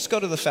move on. Let's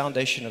go to the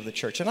foundation of the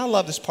church. And I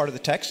love this part of the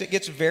text. It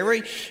gets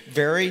very,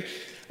 very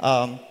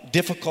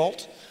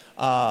difficult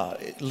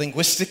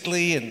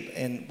linguistically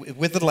and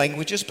with the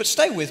languages, but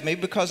stay with me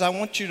because I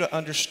want you to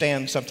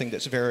understand something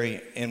that's very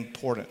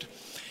important.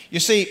 You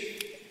see,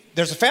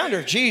 there's a founder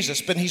of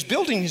Jesus, but he's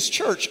building his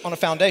church on a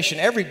foundation.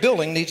 Every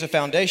building needs a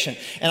foundation.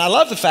 And I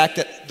love the fact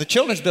that the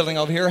children's building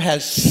over here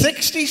has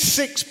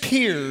 66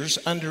 piers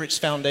under its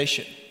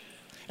foundation.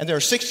 And there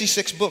are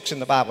 66 books in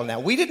the Bible.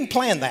 Now, we didn't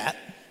plan that.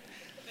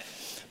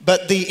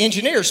 But the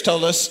engineers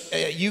told us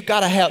you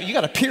got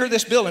to pier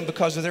this building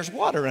because there's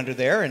water under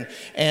there,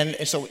 and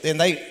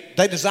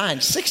they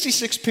designed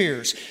 66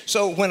 piers.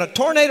 So when a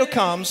tornado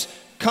comes,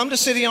 come to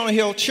City on a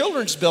Hill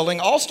Children's Building,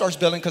 All Stars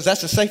Building, because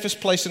that's the safest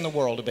place in the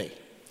world to be.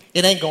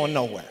 It ain't going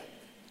nowhere.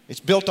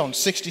 It's built on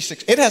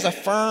 66. It has a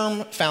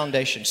firm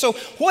foundation. So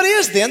what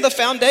is then the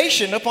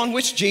foundation upon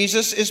which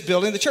Jesus is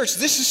building the church?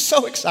 This is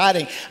so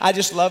exciting. I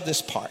just love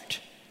this part.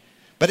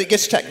 But it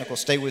gets technical.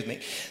 Stay with me.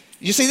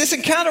 You see, this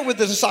encounter with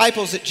the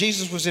disciples that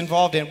Jesus was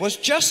involved in was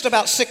just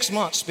about 6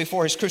 months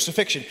before his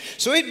crucifixion.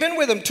 So he'd been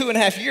with them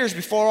 2.5 years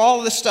before all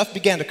of this stuff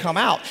began to come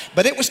out.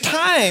 But it was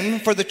time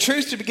for the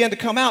truth to begin to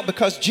come out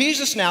because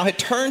Jesus now had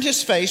turned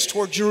his face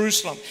toward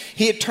Jerusalem.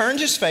 He had turned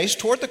his face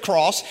toward the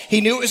cross. He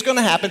knew it was going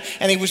to happen,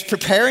 and he was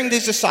preparing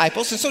these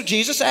disciples. And so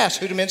Jesus asked,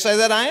 "Who do men say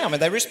that I am?"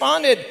 And they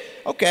responded,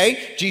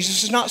 okay,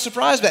 Jesus is not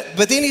surprised at that.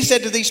 But then he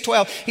said to these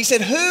 12, he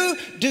said, "Who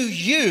do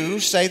you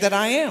say that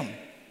I am?"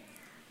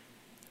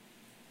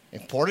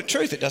 Important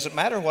truth. It doesn't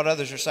matter what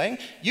others are saying.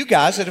 You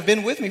guys that have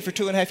been with me for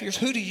 2.5 years,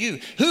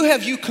 who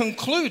have you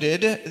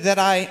concluded that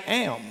I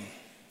am?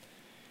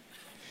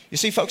 You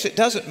see, folks, it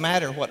doesn't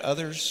matter what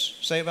others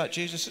say about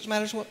Jesus. It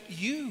matters what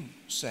you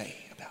say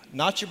about him.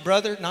 Not your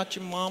brother, not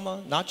your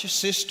mama, not your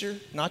sister,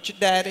 not your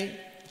daddy,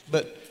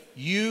 but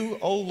you,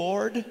 oh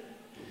Lord,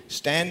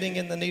 standing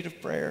in the need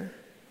of prayer.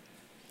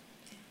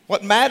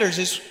 What matters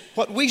is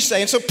what we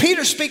say. And so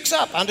Peter speaks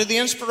up under the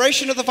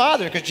inspiration of the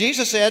Father because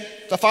Jesus said,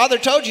 the Father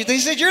told you. He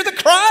said, "You're the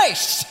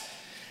Christ,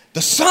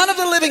 the Son of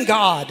the living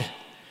God."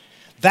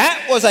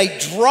 That was a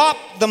drop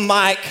the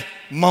mic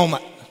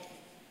moment.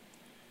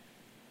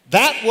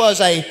 That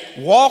was a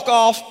walk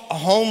off, a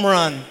home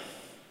run.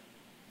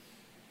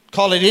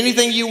 Call it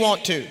anything you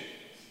want to.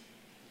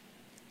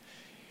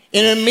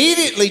 And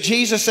immediately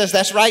Jesus says,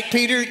 "That's right,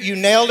 Peter, you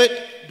nailed it,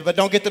 but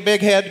don't get the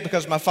big head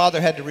because my Father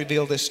had to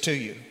reveal this to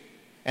you."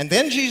 And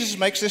then Jesus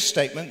makes this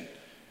statement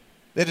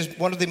that is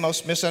one of the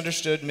most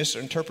misunderstood,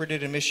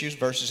 misinterpreted, and misused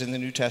verses in the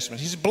New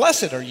Testament. He says,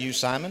 "Blessed are you,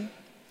 Simon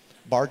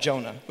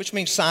Bar-Jonah," which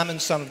means Simon,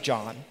 son of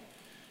John.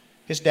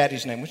 His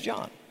daddy's name was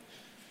John.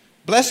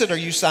 "Blessed are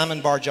you,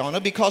 Simon Bar-Jonah,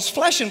 because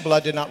flesh and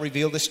blood did not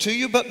reveal this to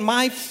you, but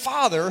my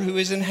Father who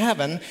is in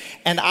heaven.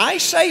 And I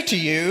say to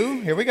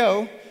you," here we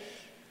go,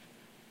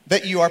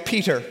 "that you are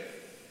Peter.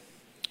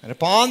 And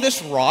upon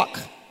this rock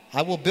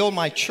I will build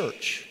my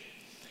church.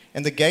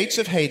 And the gates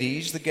of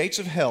Hades, the gates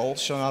of hell,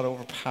 shall not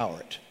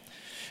overpower it."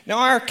 Now,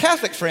 our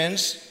Catholic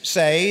friends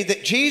say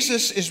that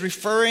Jesus is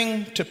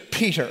referring to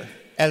Peter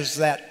as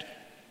that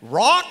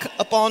rock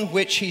upon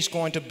which he's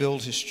going to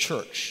build his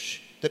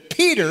church. That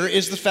Peter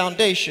is the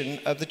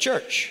foundation of the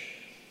church.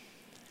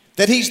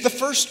 That he's the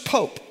first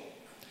pope.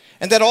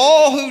 And that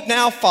all who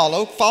now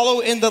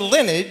follow in the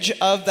lineage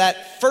of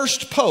that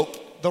first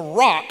pope, the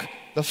rock,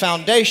 the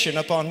foundation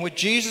upon which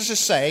Jesus is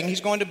saying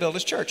he's going to build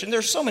his church. And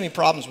there's so many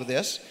problems with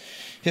this.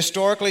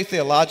 Historically,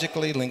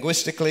 theologically,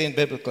 linguistically, and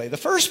biblically. The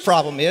first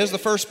problem is the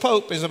first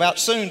pope is about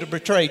soon to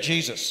betray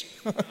Jesus.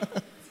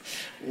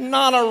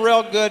 Not a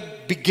real good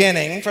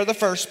beginning for the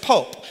first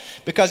pope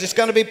because it's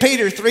going to be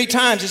Peter 3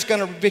 times. It's going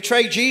to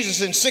betray Jesus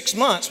in 6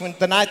 months, when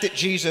the night that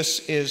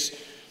Jesus is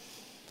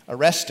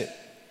arrested.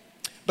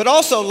 But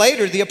also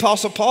later, the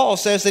Apostle Paul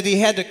says that he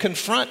had to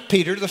confront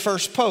Peter, the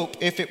first pope,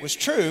 if it was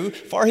true,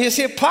 for his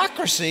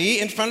hypocrisy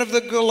in front of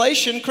the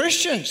Galatian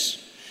Christians.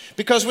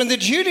 Because when the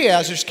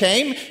Judaizers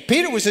came,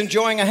 Peter was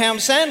enjoying a ham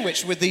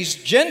sandwich with these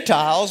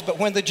Gentiles, but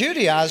when the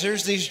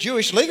Judaizers, these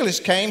Jewish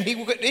legalists came, he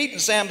would eat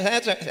the ham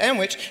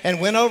sandwich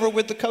and went over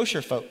with the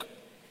kosher folk.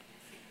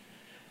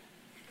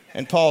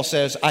 And Paul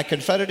says, "I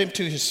confronted him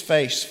to his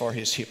face for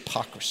his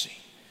hypocrisy."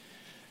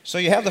 So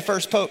you have the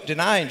first pope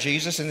denying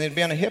Jesus and then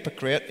being a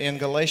hypocrite in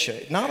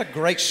Galatia. Not a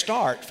great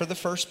start for the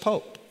first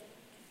pope.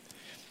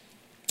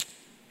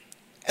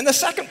 And the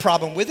second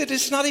problem with it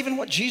is not even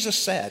what Jesus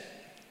said.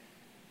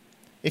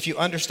 If you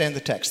understand the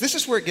text. This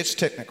is where it gets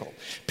technical.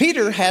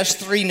 Peter has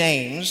 3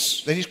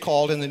 names that he's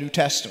called in the New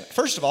Testament.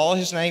 First of all,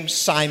 his name's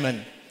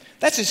Simon.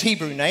 That's his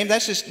Hebrew name.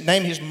 That's his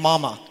name his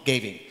mama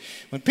gave him.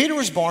 When Peter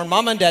was born,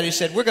 mama and daddy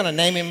said, "We're going to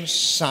name him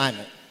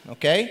Simon."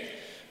 Okay?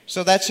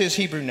 So that's his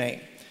Hebrew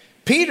name.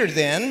 Peter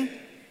then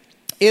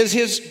is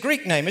his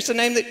Greek name. It's the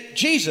name that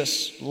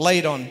Jesus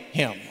laid on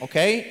him.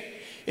 Okay?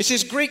 It's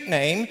his Greek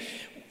name.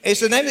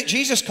 It's the name that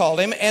Jesus called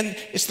him, and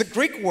it's the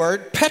Greek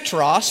word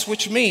Petros,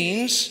 which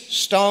means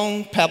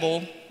stone,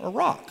 pebble, or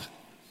rock.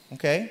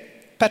 Okay?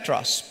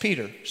 Petros,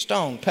 Peter,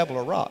 stone, pebble,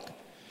 or rock.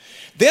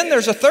 Then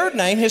there's a third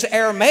name, his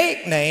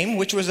Aramaic name,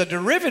 which was a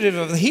derivative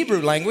of the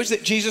Hebrew language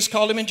that Jesus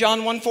called him in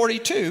John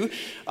 1:42.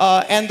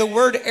 And the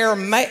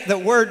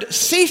word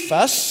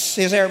Cephas,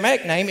 his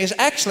Aramaic name, is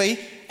actually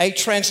a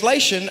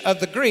translation of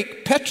the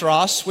Greek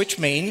Petros, which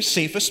means,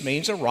 Cephas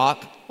means a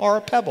rock or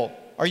a pebble.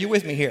 Are you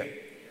with me here?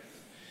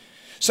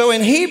 So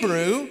in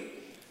Hebrew,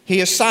 he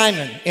is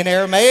Simon. In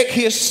Aramaic,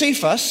 he is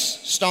Cephas,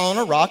 stone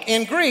or rock.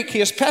 In Greek, he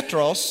is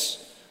Petros,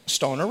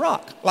 stone or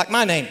rock, like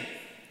my name.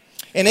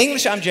 In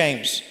English, I'm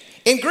James.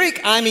 In Greek,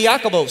 I'm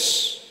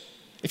Iakobos.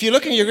 If you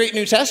look in your Greek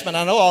New Testament,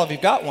 I know all of you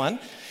got one.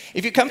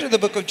 If you come to the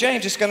book of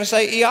James, it's going to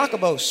say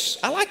Iakobos.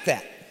 I like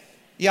that,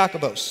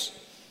 Iakobos.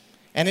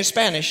 And in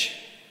Spanish,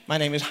 my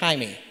name is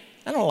Jaime.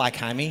 I don't like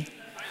Jaime.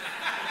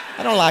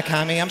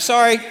 I'm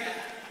sorry.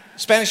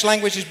 Spanish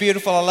language is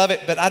beautiful, I love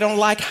it, but I don't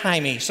like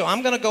Jaime. So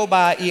I'm going to go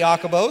by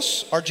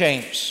Iakobos or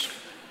James.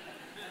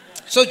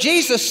 So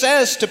Jesus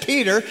says to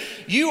Peter,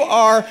 "You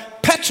are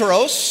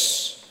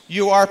Petros,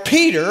 you are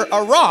Peter,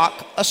 a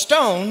rock, a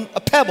stone,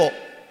 a pebble."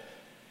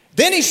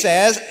 Then he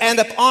says, "And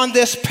upon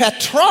this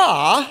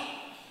Petra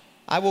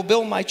I will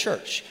build my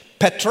church.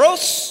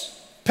 Petros,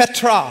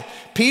 Petra.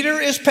 Peter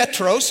is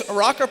Petros, a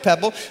rock or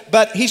pebble,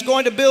 but he's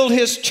going to build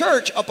his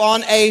church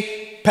upon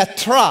a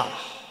Petra.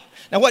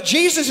 Now what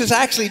Jesus is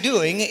actually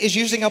doing is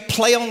using a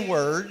play on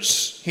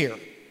words here.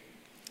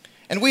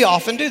 And we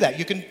often do that.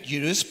 You can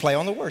use play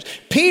on the words.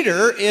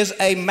 Peter is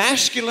a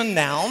masculine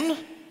noun,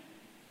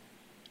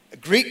 a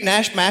Greek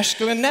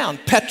masculine noun.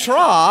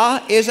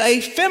 Petra is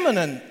a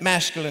feminine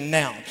masculine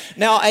noun.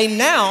 Now a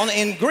noun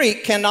in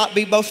Greek cannot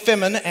be both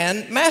feminine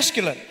and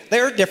masculine. They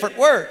are different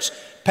words.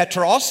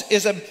 Petros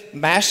is a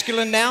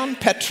masculine noun.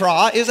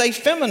 Petra is a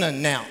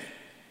feminine noun.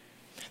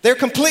 They're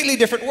completely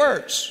different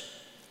words.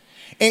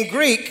 In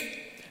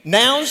Greek,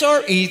 nouns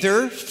are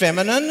either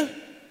feminine,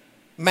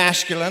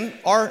 masculine,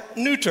 or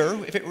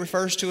neuter if it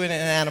refers to an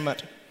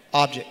inanimate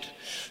object.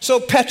 So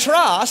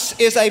Petros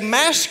is a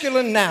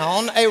masculine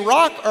noun, a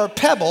rock or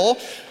pebble.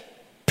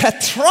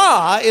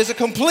 Petra is a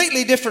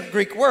completely different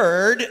Greek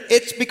word.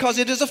 It's because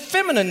it is a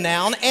feminine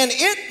noun, and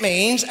it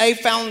means a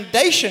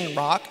foundation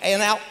rock, an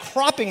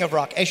outcropping of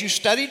rock. As you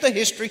study the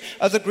history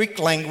of the Greek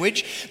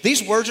language,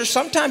 these words are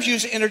sometimes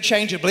used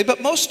interchangeably,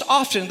 but most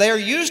often they are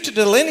used to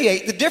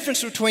delineate the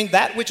difference between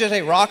that which is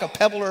a rock, a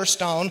pebble, or a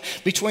stone,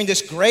 between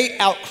this great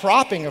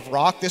outcropping of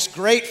rock, this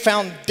great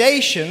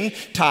foundation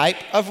type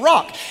of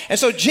rock. And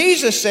so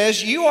Jesus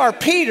says, you are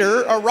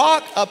Peter, a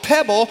rock, a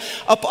pebble,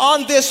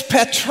 upon this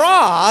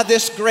Petra,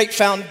 this great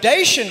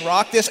foundation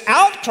rock, this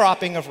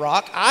outcropping of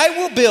rock, I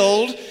will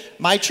build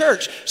my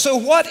church. So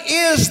what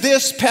is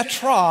this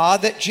Petra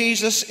that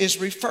Jesus is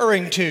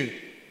referring to?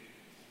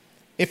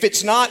 If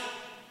it's not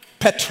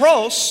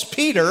Petros,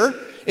 Peter,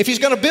 if he's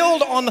going to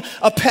build on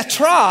a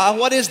Petra,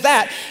 what is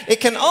that? It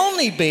can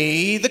only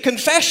be the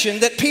confession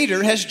that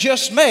Peter has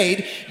just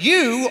made.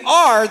 You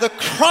are the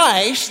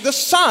Christ, the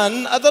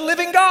Son of the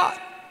living God.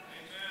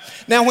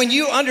 Now, when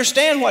you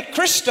understand what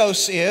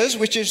Christos is,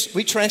 which is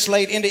we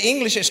translate into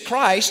English as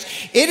Christ,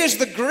 it is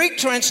the Greek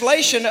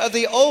translation of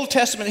the Old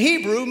Testament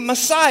Hebrew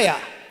Messiah.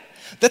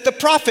 That the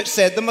prophet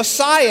said the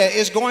Messiah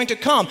is going to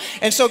come.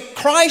 And so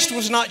Christ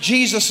was not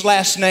Jesus'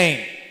 last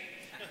name.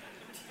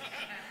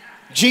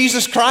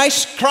 Jesus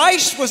Christ,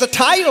 Christ was a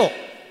title.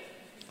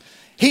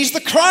 He's the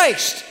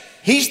Christ.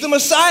 He's the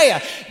Messiah.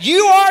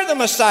 You are the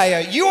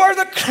Messiah. You are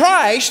the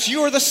Christ.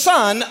 You are the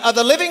Son of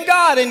the living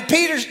God. And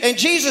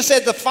Jesus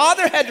said the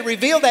Father had to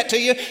reveal that to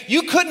you.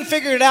 You couldn't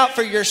figure it out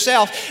for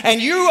yourself. And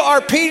you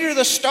are Peter,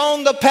 the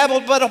stone, the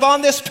pebble. But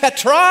upon this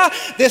Petra,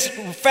 this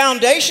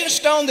foundation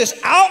stone, this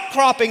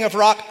outcropping of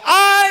rock,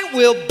 I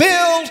will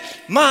build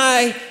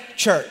my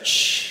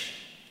church.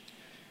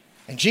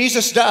 And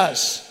Jesus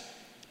does.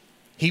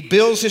 He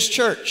builds his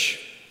church.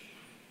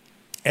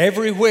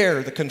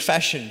 Everywhere the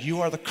confession,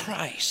 you are the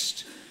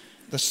Christ,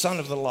 the Son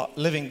of the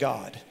living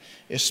God,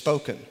 is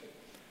spoken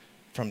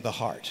from the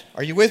heart.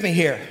 Are you with me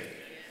here?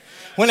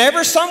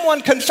 Whenever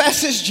someone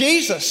confesses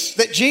Jesus,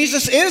 that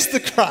Jesus is the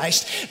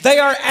Christ, they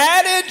are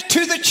added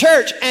to the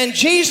church, and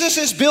Jesus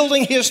is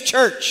building his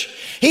church.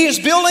 He is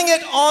building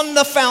it on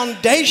the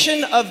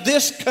foundation of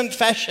this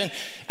confession.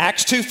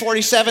 Acts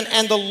 2:47,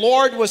 and the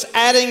Lord was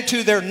adding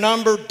to their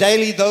number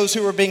daily those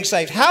who were being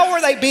saved. How were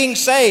they being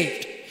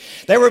saved?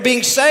 They were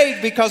being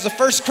saved because the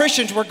first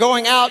Christians were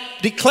going out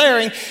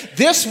declaring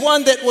this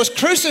one that was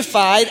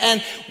crucified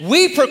and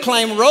we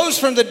proclaim rose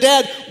from the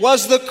dead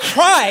was the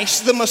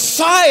Christ, the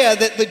Messiah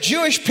that the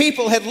Jewish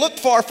people had looked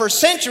for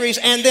centuries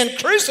and then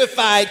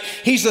crucified.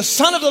 He's the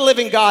Son of the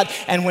living God.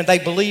 And when they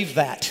believed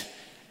that,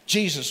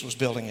 Jesus was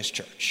building his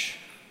church.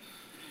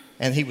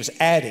 And he was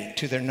adding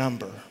to their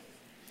number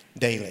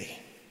daily.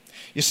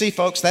 You see,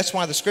 folks, that's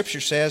why the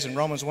scripture says in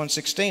Romans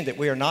 1:16 that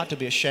we are not to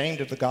be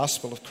ashamed of the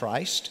gospel of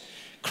Christ.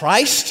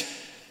 Christ,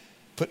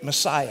 put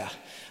Messiah,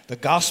 the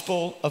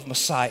gospel of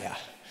Messiah,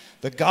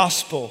 the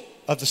gospel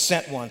of the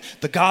sent one,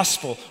 the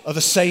gospel of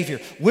the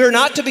Savior. We're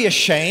not to be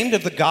ashamed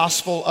of the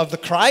gospel of the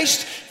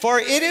Christ, for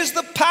it is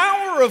the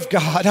power of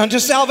God unto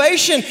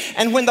salvation.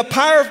 And when the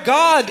power of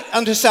God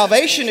unto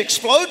salvation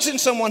explodes in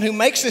someone who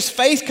makes this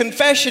faith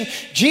confession,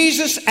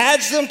 Jesus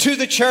adds them to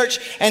the church,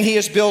 and he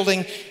is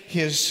building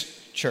his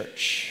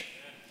church.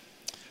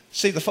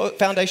 See, the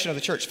foundation of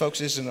the church, folks,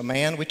 isn't a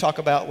man. We talk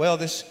about, well,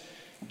 this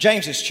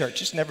James's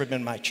church. It's never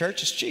been my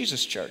church. It's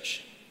Jesus'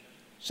 church.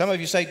 Some of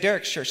you say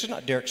Derek's church. It's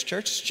not Derek's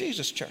church. It's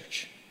Jesus'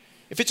 church.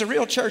 If it's a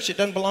real church, it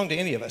doesn't belong to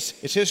any of us.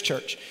 It's his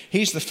church.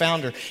 He's the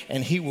founder,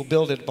 and he will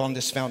build it upon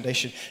this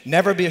foundation.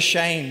 Never be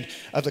ashamed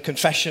of the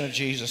confession of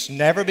Jesus.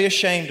 Never be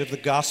ashamed of the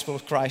gospel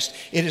of Christ.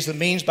 It is the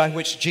means by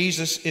which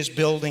Jesus is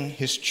building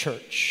his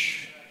church.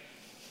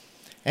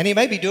 And he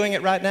may be doing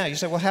it right now. You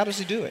say, well, how does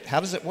he do it?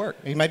 How does it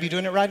work? He may be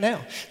doing it right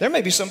now. There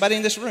may be somebody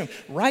in this room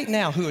right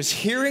now who is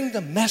hearing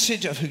the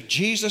message of who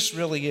Jesus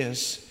really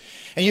is.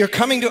 And you're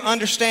coming to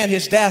understand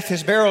his death,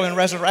 his burial, and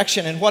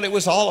resurrection and what it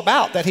was all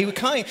about. That he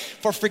came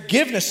for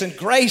forgiveness and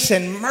grace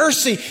and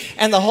mercy.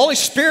 And the Holy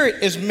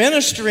Spirit is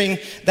ministering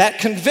that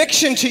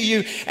conviction to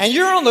you. And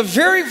you're on the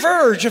very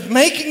verge of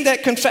making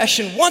that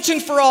confession once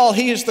and for all.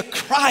 He is the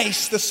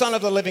Christ, the Son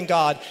of the living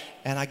God.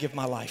 And I give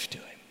my life to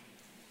him.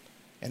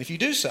 And if you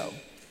do so,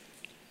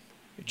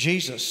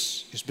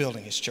 Jesus is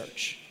building his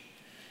church.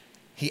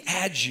 He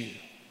adds you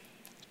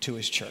to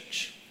his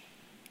church.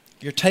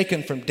 You're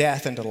taken from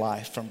death into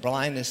life, from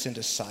blindness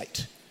into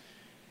sight.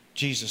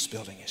 Jesus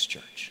building his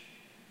church.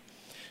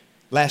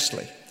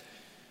 Lastly,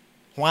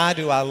 why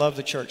do I love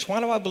the church? Why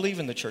do I believe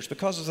in the church?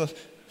 Because of the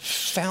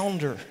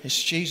founder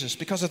is Jesus.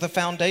 Because of the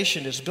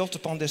foundation is built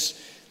upon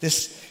this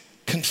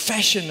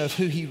confession of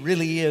who he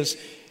really is.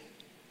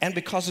 And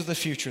because of the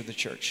future of the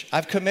church.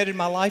 I've committed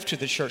my life to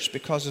the church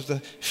because of the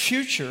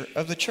future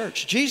of the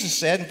church. Jesus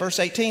said in verse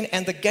 18,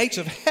 and the gates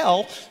of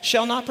hell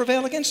shall not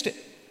prevail against it.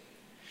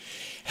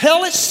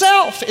 Hell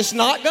itself is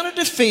not going to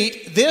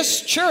defeat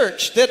this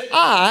church that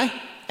I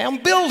am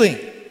building.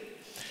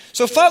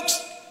 So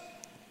folks,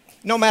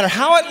 no matter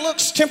how it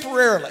looks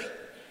temporarily,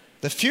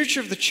 the future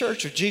of the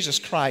church of Jesus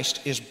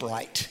Christ is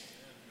bright.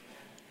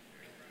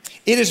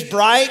 It is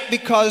bright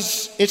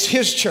because it's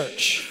his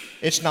church.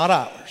 It's not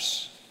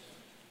ours.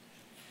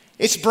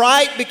 It's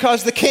bright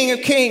because the King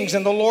of Kings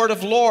and the Lord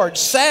of Lords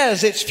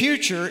says its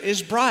future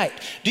is bright.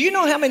 Do you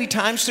know how many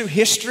times through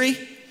history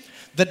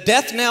the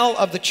death knell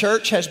of the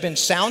church has been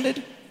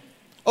sounded?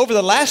 Over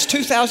the last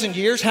 2,000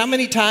 years, how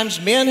many times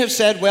men have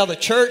said, well, the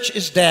church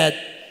is dead.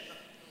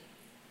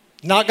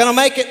 Not going to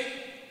make it.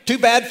 Too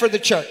bad for the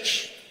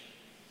church.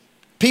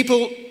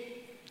 People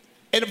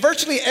in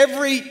virtually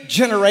every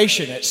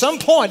generation at some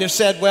point have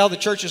said, well, the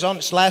church is on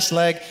its last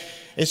leg.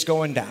 It's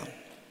going down.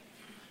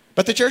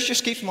 But the church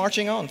just keeps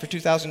marching on for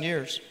 2,000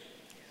 years.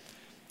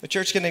 The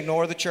church can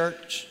ignore the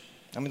church.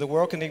 The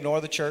world can ignore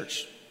the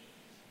church,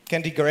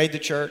 can degrade the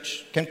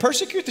church, can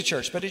persecute the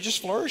church, but it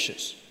just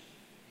flourishes.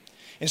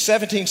 In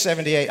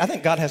 1778, I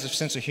think God has a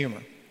sense of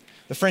humor.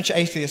 The French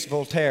atheist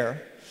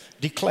Voltaire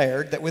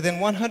declared that within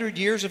 100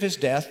 years of his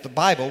death, the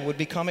Bible would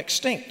become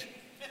extinct.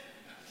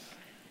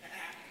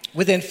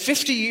 Within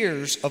 50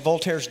 years of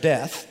Voltaire's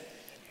death,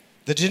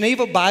 the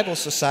Geneva Bible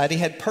Society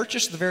had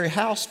purchased the very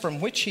house from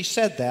which he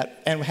said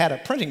that and had a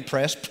printing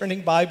press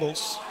printing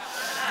Bibles.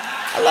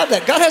 I love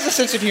that. God has a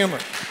sense of humor.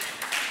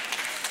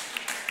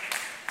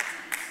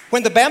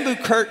 When the bamboo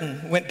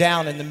curtain went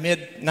down in the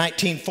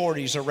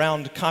mid-1940s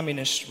around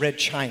communist Red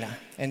China,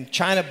 and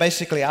China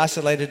basically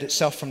isolated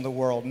itself from the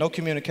world, no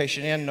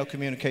communication in, no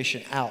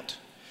communication out.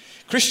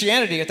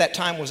 Christianity at that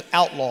time was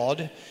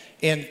outlawed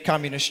in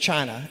communist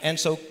China, and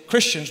so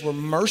Christians were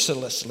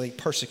mercilessly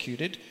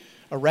persecuted,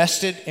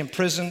 arrested,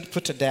 imprisoned,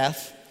 put to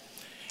death.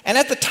 And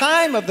at the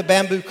time of the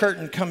bamboo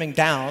curtain coming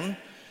down,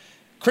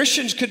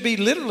 Christians could be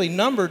literally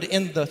numbered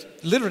in the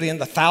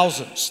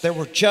thousands. There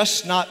were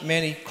just not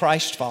many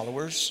Christ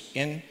followers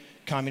in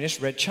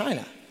communist Red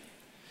China.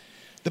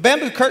 The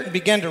bamboo curtain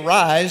began to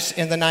rise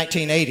in the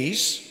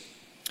 1980s,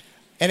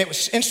 and it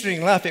was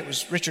interesting enough, it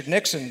was Richard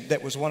Nixon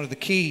that was one of the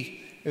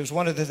key. It was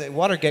one of the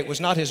Watergate was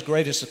not his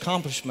greatest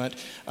accomplishment.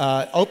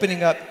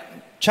 Opening up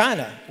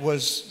China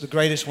was the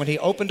greatest when he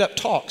opened up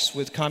talks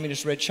with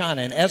communist Red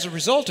China. And as a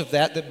result of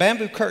that, the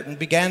bamboo curtain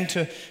began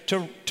to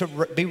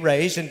be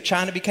raised and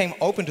China became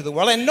open to the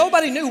world. And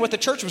nobody knew what the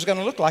church was going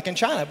to look like in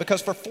China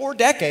because for 4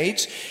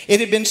 decades it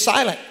had been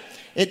silent.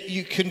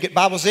 You couldn't get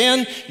Bibles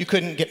in. You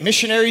couldn't get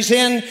missionaries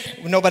in.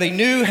 Nobody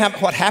knew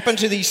what happened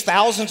to these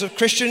thousands of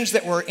Christians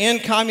that were in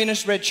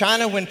communist Red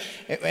China when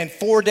in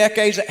 4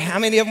 decades, how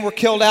many of them were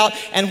killed out.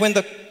 And when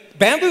the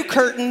bamboo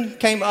curtain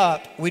came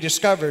up, we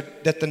discovered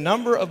that the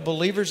number of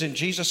believers in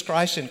Jesus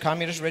Christ in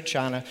communist Red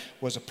China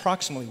was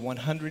approximately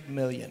 100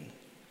 million.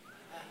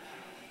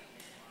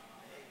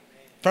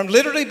 From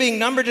literally being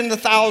numbered in the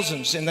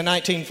thousands in the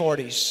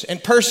 1940s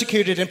and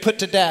persecuted and put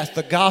to death,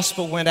 the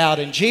gospel went out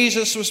and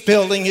Jesus was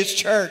building his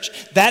church.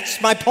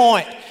 That's my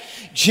point.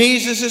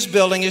 Jesus is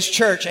building his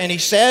church, and he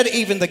said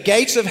even the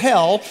gates of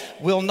hell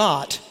will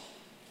not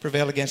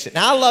prevail against it.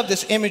 Now I love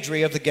this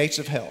imagery of the gates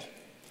of hell.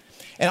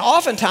 And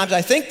oftentimes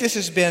I think this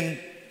has been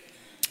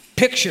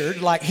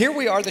pictured like here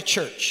we are the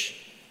church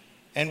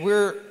and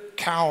we're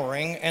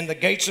cowering and the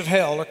gates of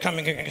hell are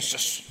coming against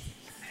us.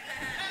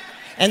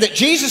 And that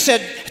Jesus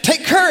said,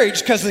 take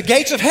courage because the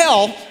gates of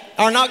hell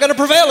are not going to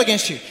prevail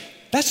against you.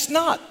 That's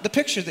not the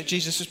picture that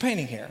Jesus is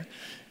painting here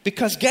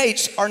because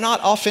gates are not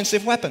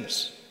offensive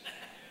weapons.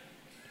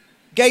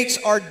 Gates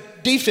are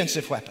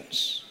defensive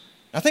weapons.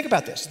 Now think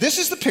about this. This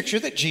is the picture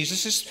that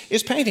Jesus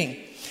is painting.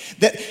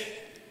 That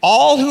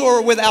all who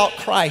are without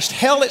Christ,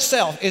 hell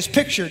itself is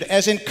pictured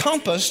as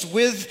encompassed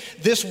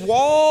with this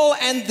wall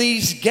and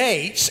these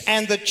gates,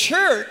 and the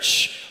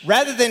church,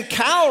 rather than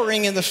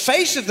cowering in the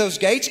face of those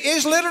gates,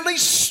 is literally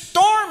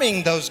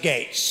storming those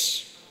gates.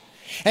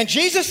 And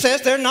Jesus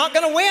says they're not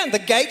going to win. The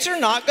gates are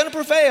not going to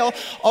prevail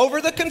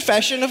over the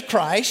confession of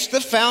Christ, the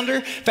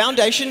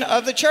foundation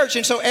of the church.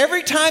 And so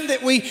every time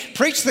that we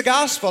preach the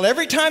gospel,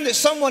 every time that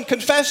someone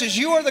confesses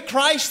you are the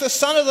Christ, the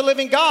Son of the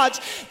living God,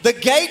 the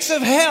gates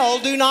of hell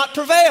do not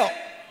prevail.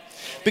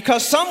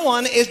 Because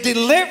someone is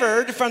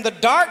delivered from the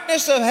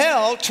darkness of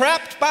hell,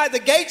 trapped by the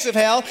gates of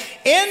hell,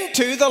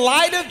 into the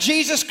light of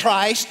Jesus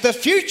Christ. The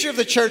future of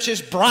the church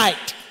is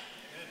bright.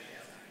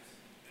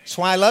 That's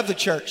why I love the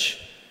church.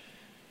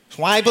 That's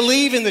why I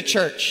believe in the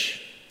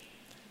church.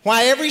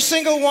 Why every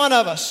single one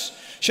of us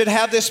should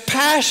have this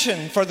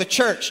passion for the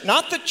church.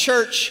 Not the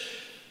church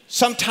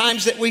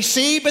sometimes that we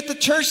see, but the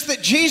church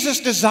that Jesus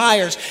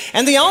desires.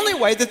 And the only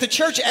way that the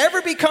church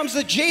ever becomes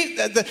the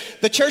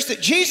church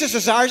that Jesus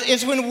desires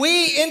is when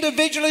we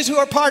individuals who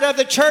are part of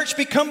the church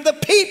become the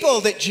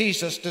people that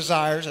Jesus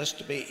desires us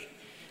to be.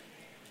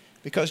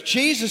 Because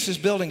Jesus is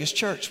building his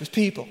church with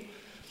people.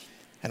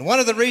 And one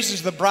of the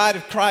reasons the bride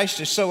of Christ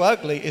is so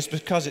ugly is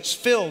because it's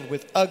filled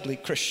with ugly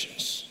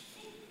Christians.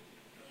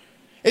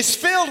 It's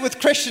filled with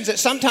Christians that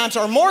sometimes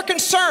are more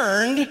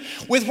concerned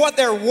with what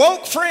their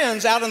woke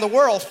friends out in the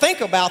world think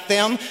about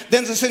them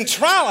than the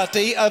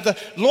centrality of the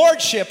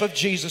lordship of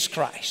Jesus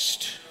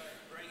Christ.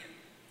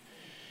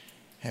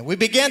 And we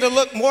begin to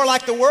look more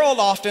like the world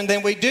often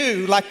than we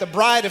do like the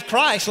bride of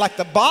Christ, like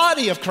the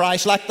body of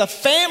Christ, like the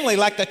family,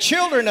 like the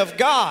children of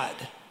God.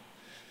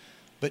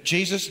 But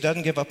Jesus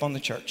doesn't give up on the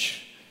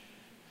church.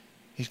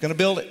 He's going to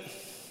build it.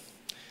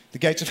 The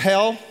gates of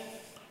hell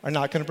are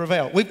not going to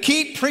prevail. We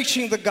keep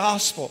preaching the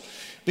gospel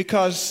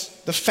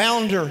because the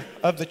founder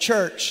of the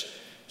church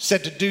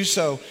said to do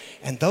so,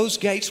 and those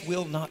gates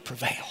will not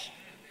prevail.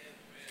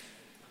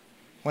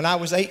 When I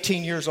was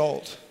 18 years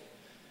old,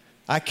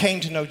 I came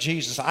to know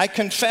Jesus. I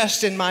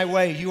confessed in my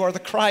way, you are the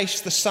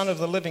Christ, the Son of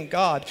the living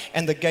God,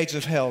 and the gates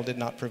of hell did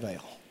not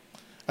prevail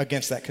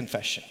against that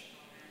confession.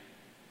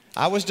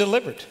 I was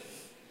delivered.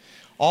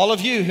 All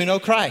of you who know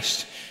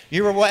Christ,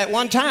 you were at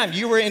one time,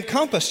 you were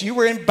encompassed, you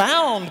were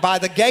bound by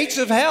the gates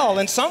of hell,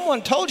 and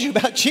someone told you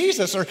about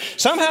Jesus, or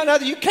somehow or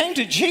another you came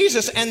to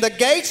Jesus, and the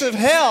gates of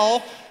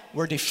hell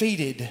were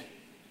defeated,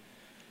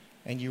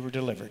 and you were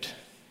delivered.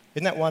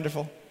 Isn't that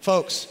wonderful?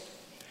 Folks,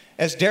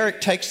 as Derek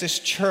takes this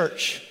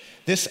church,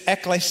 this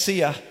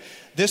ecclesia,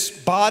 this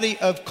body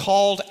of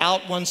called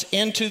out ones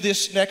into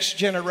this next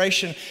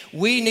generation,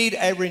 we need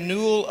a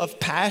renewal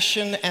of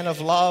passion and of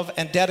love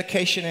and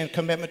dedication and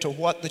commitment to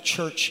what the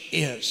church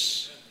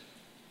is.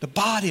 The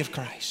body of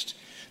Christ,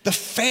 the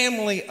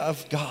family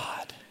of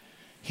God,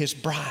 his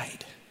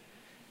bride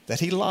that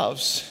he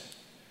loves.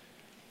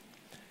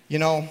 You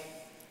know,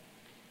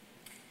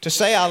 to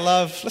say I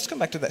love, let's come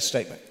back to that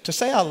statement. To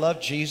say I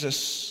love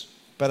Jesus,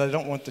 but I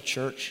don't want the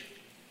church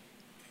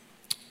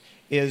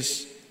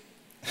is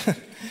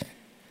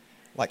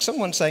like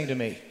someone saying to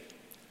me,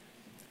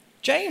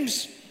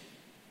 James,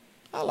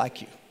 I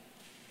like you.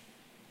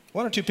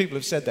 One or two people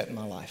have said that in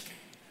my life.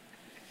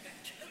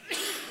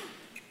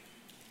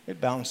 It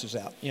balances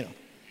out, you know.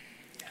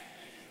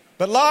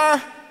 But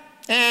Laura,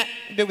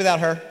 do without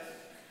her.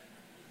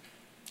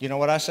 You know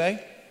what I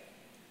say?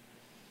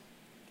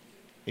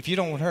 If you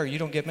don't want her, you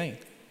don't get me.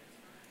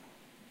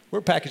 We're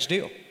a package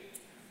deal.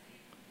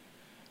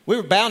 We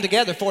were bound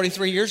together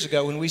 43 years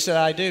ago when we said,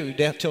 I do,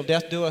 till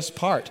death do us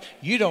part.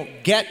 You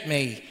don't get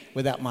me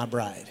without my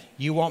bride.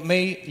 You want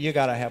me, you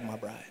got to have my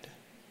bride.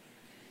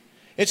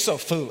 It's so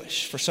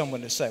foolish for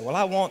someone to say, well,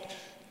 I want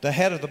the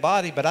head of the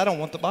body, but I don't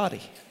want the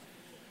body.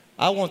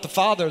 I want the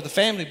father of the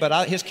family,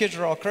 but his kids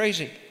are all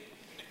crazy.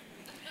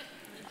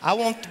 I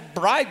want the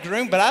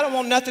bridegroom, but I don't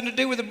want nothing to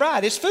do with the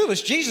bride. It's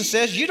foolish. Jesus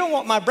says, you don't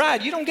want my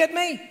bride, you don't get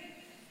me.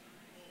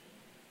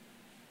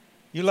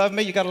 You love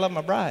me, you got to love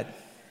my bride.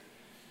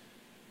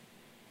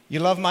 You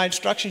love my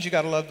instructions, you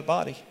got to love the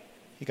body.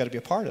 You got to be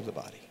a part of the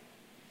body.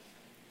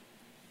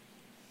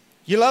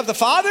 You love the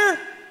father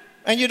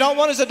and you don't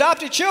want his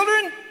adopted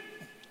children?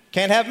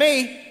 Can't have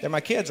me. They're my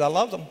kids. I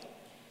love them.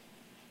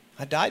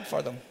 I died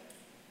for them.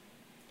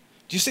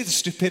 Do you see the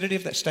stupidity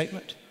of that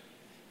statement?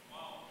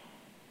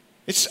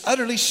 It's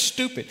utterly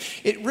stupid.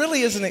 It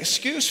really is an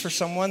excuse for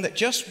someone that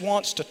just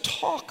wants to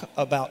talk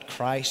about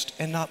Christ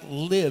and not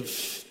live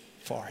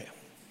for him.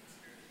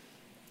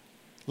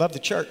 Love the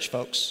church,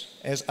 folks.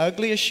 As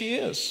ugly as she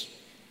is,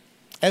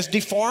 as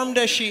deformed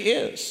as she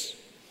is,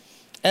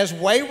 as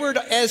wayward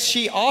as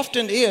she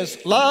often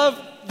is, love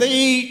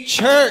the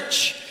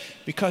church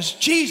because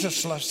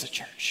Jesus loves the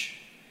church.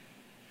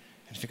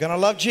 And if you're going to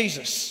love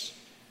Jesus,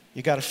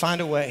 you got to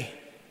find a way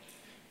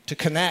to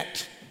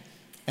connect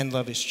and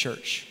love his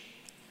church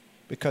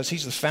because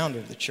he's the founder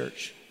of the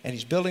church. And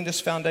he's building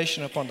this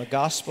foundation upon the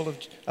gospel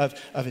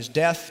of his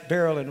death,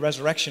 burial, and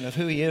resurrection of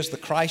who he is, the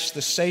Christ,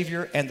 the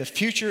Savior, and the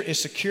future is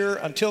secure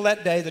until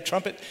that day the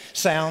trumpet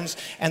sounds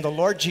and the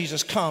Lord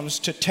Jesus comes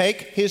to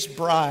take his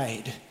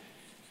bride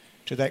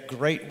to that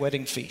great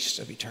wedding feast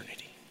of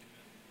eternity.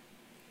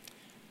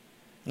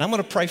 And I'm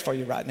going to pray for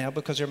you right now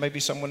because there may be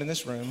someone in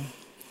this room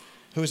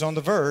who is on the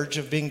verge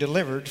of being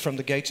delivered from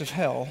the gates of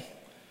hell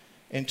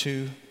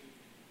into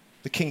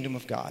the kingdom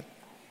of God.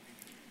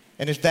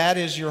 And if that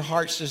is your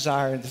heart's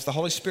desire, and if the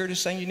Holy Spirit is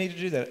saying you need to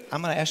do that,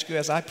 I'm going to ask you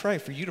as I pray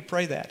for you to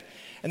pray that.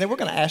 And then we're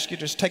going to ask you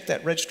to just take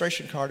that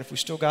registration card, if we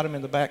still got them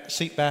in the back,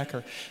 seat back,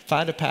 or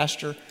find a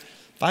pastor,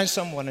 find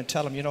someone and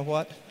tell them, you know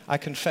what? I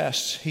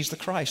confess he's the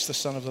Christ, the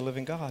Son of the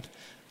living God.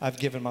 I've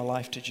given my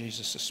life to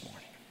Jesus this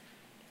morning.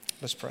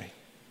 Let's pray.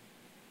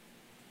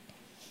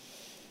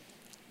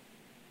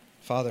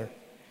 Father,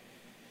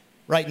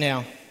 right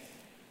now,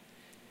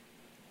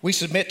 we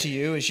submit to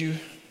you as you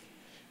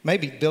may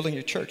be building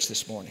your church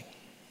this morning.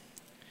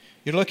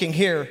 You're looking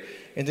here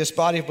in this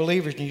body of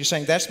believers and you're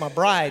saying, that's my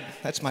bride,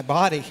 that's my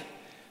body,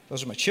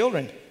 those are my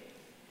children.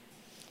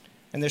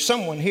 And there's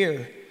someone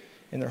here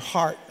in their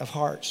heart of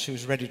hearts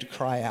who's ready to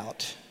cry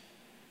out.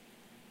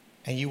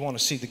 And you want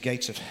to see the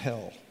gates of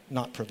hell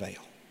not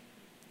prevail.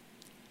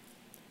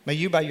 May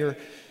you, by your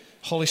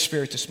Holy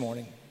Spirit this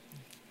morning,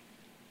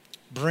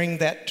 bring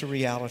that to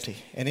reality.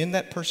 And in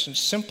that person's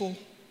simple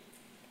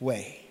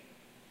way,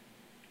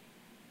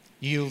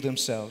 yield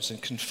themselves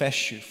and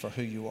confess you for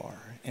who you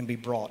are and be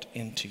brought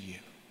into you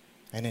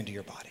and into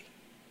your body.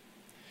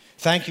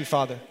 Thank you,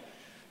 Father,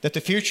 that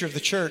the future of the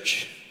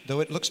church,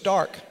 though it looks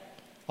dark,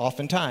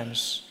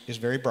 oftentimes is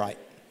very bright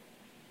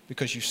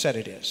because you said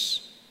it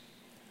is.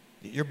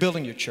 You're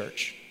building your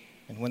church,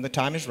 and when the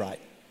time is right,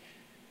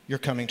 you're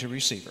coming to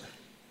receive her.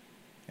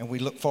 And we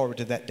look forward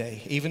to that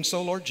day. Even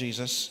so, Lord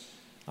Jesus,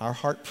 our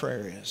heart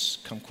prayer is,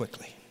 come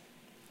quickly.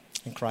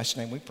 In Christ's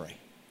name we pray.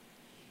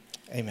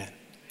 Amen.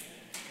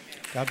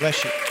 God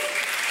bless you.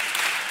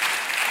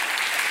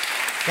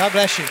 God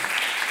bless you.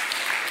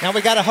 Now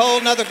we got a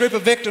whole nother group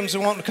of victims who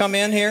want to come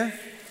in here,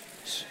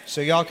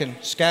 so y'all can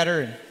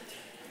scatter and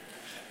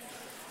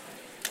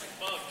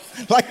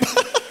like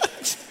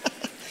bugs.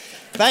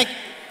 Thank you.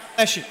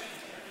 Bless you.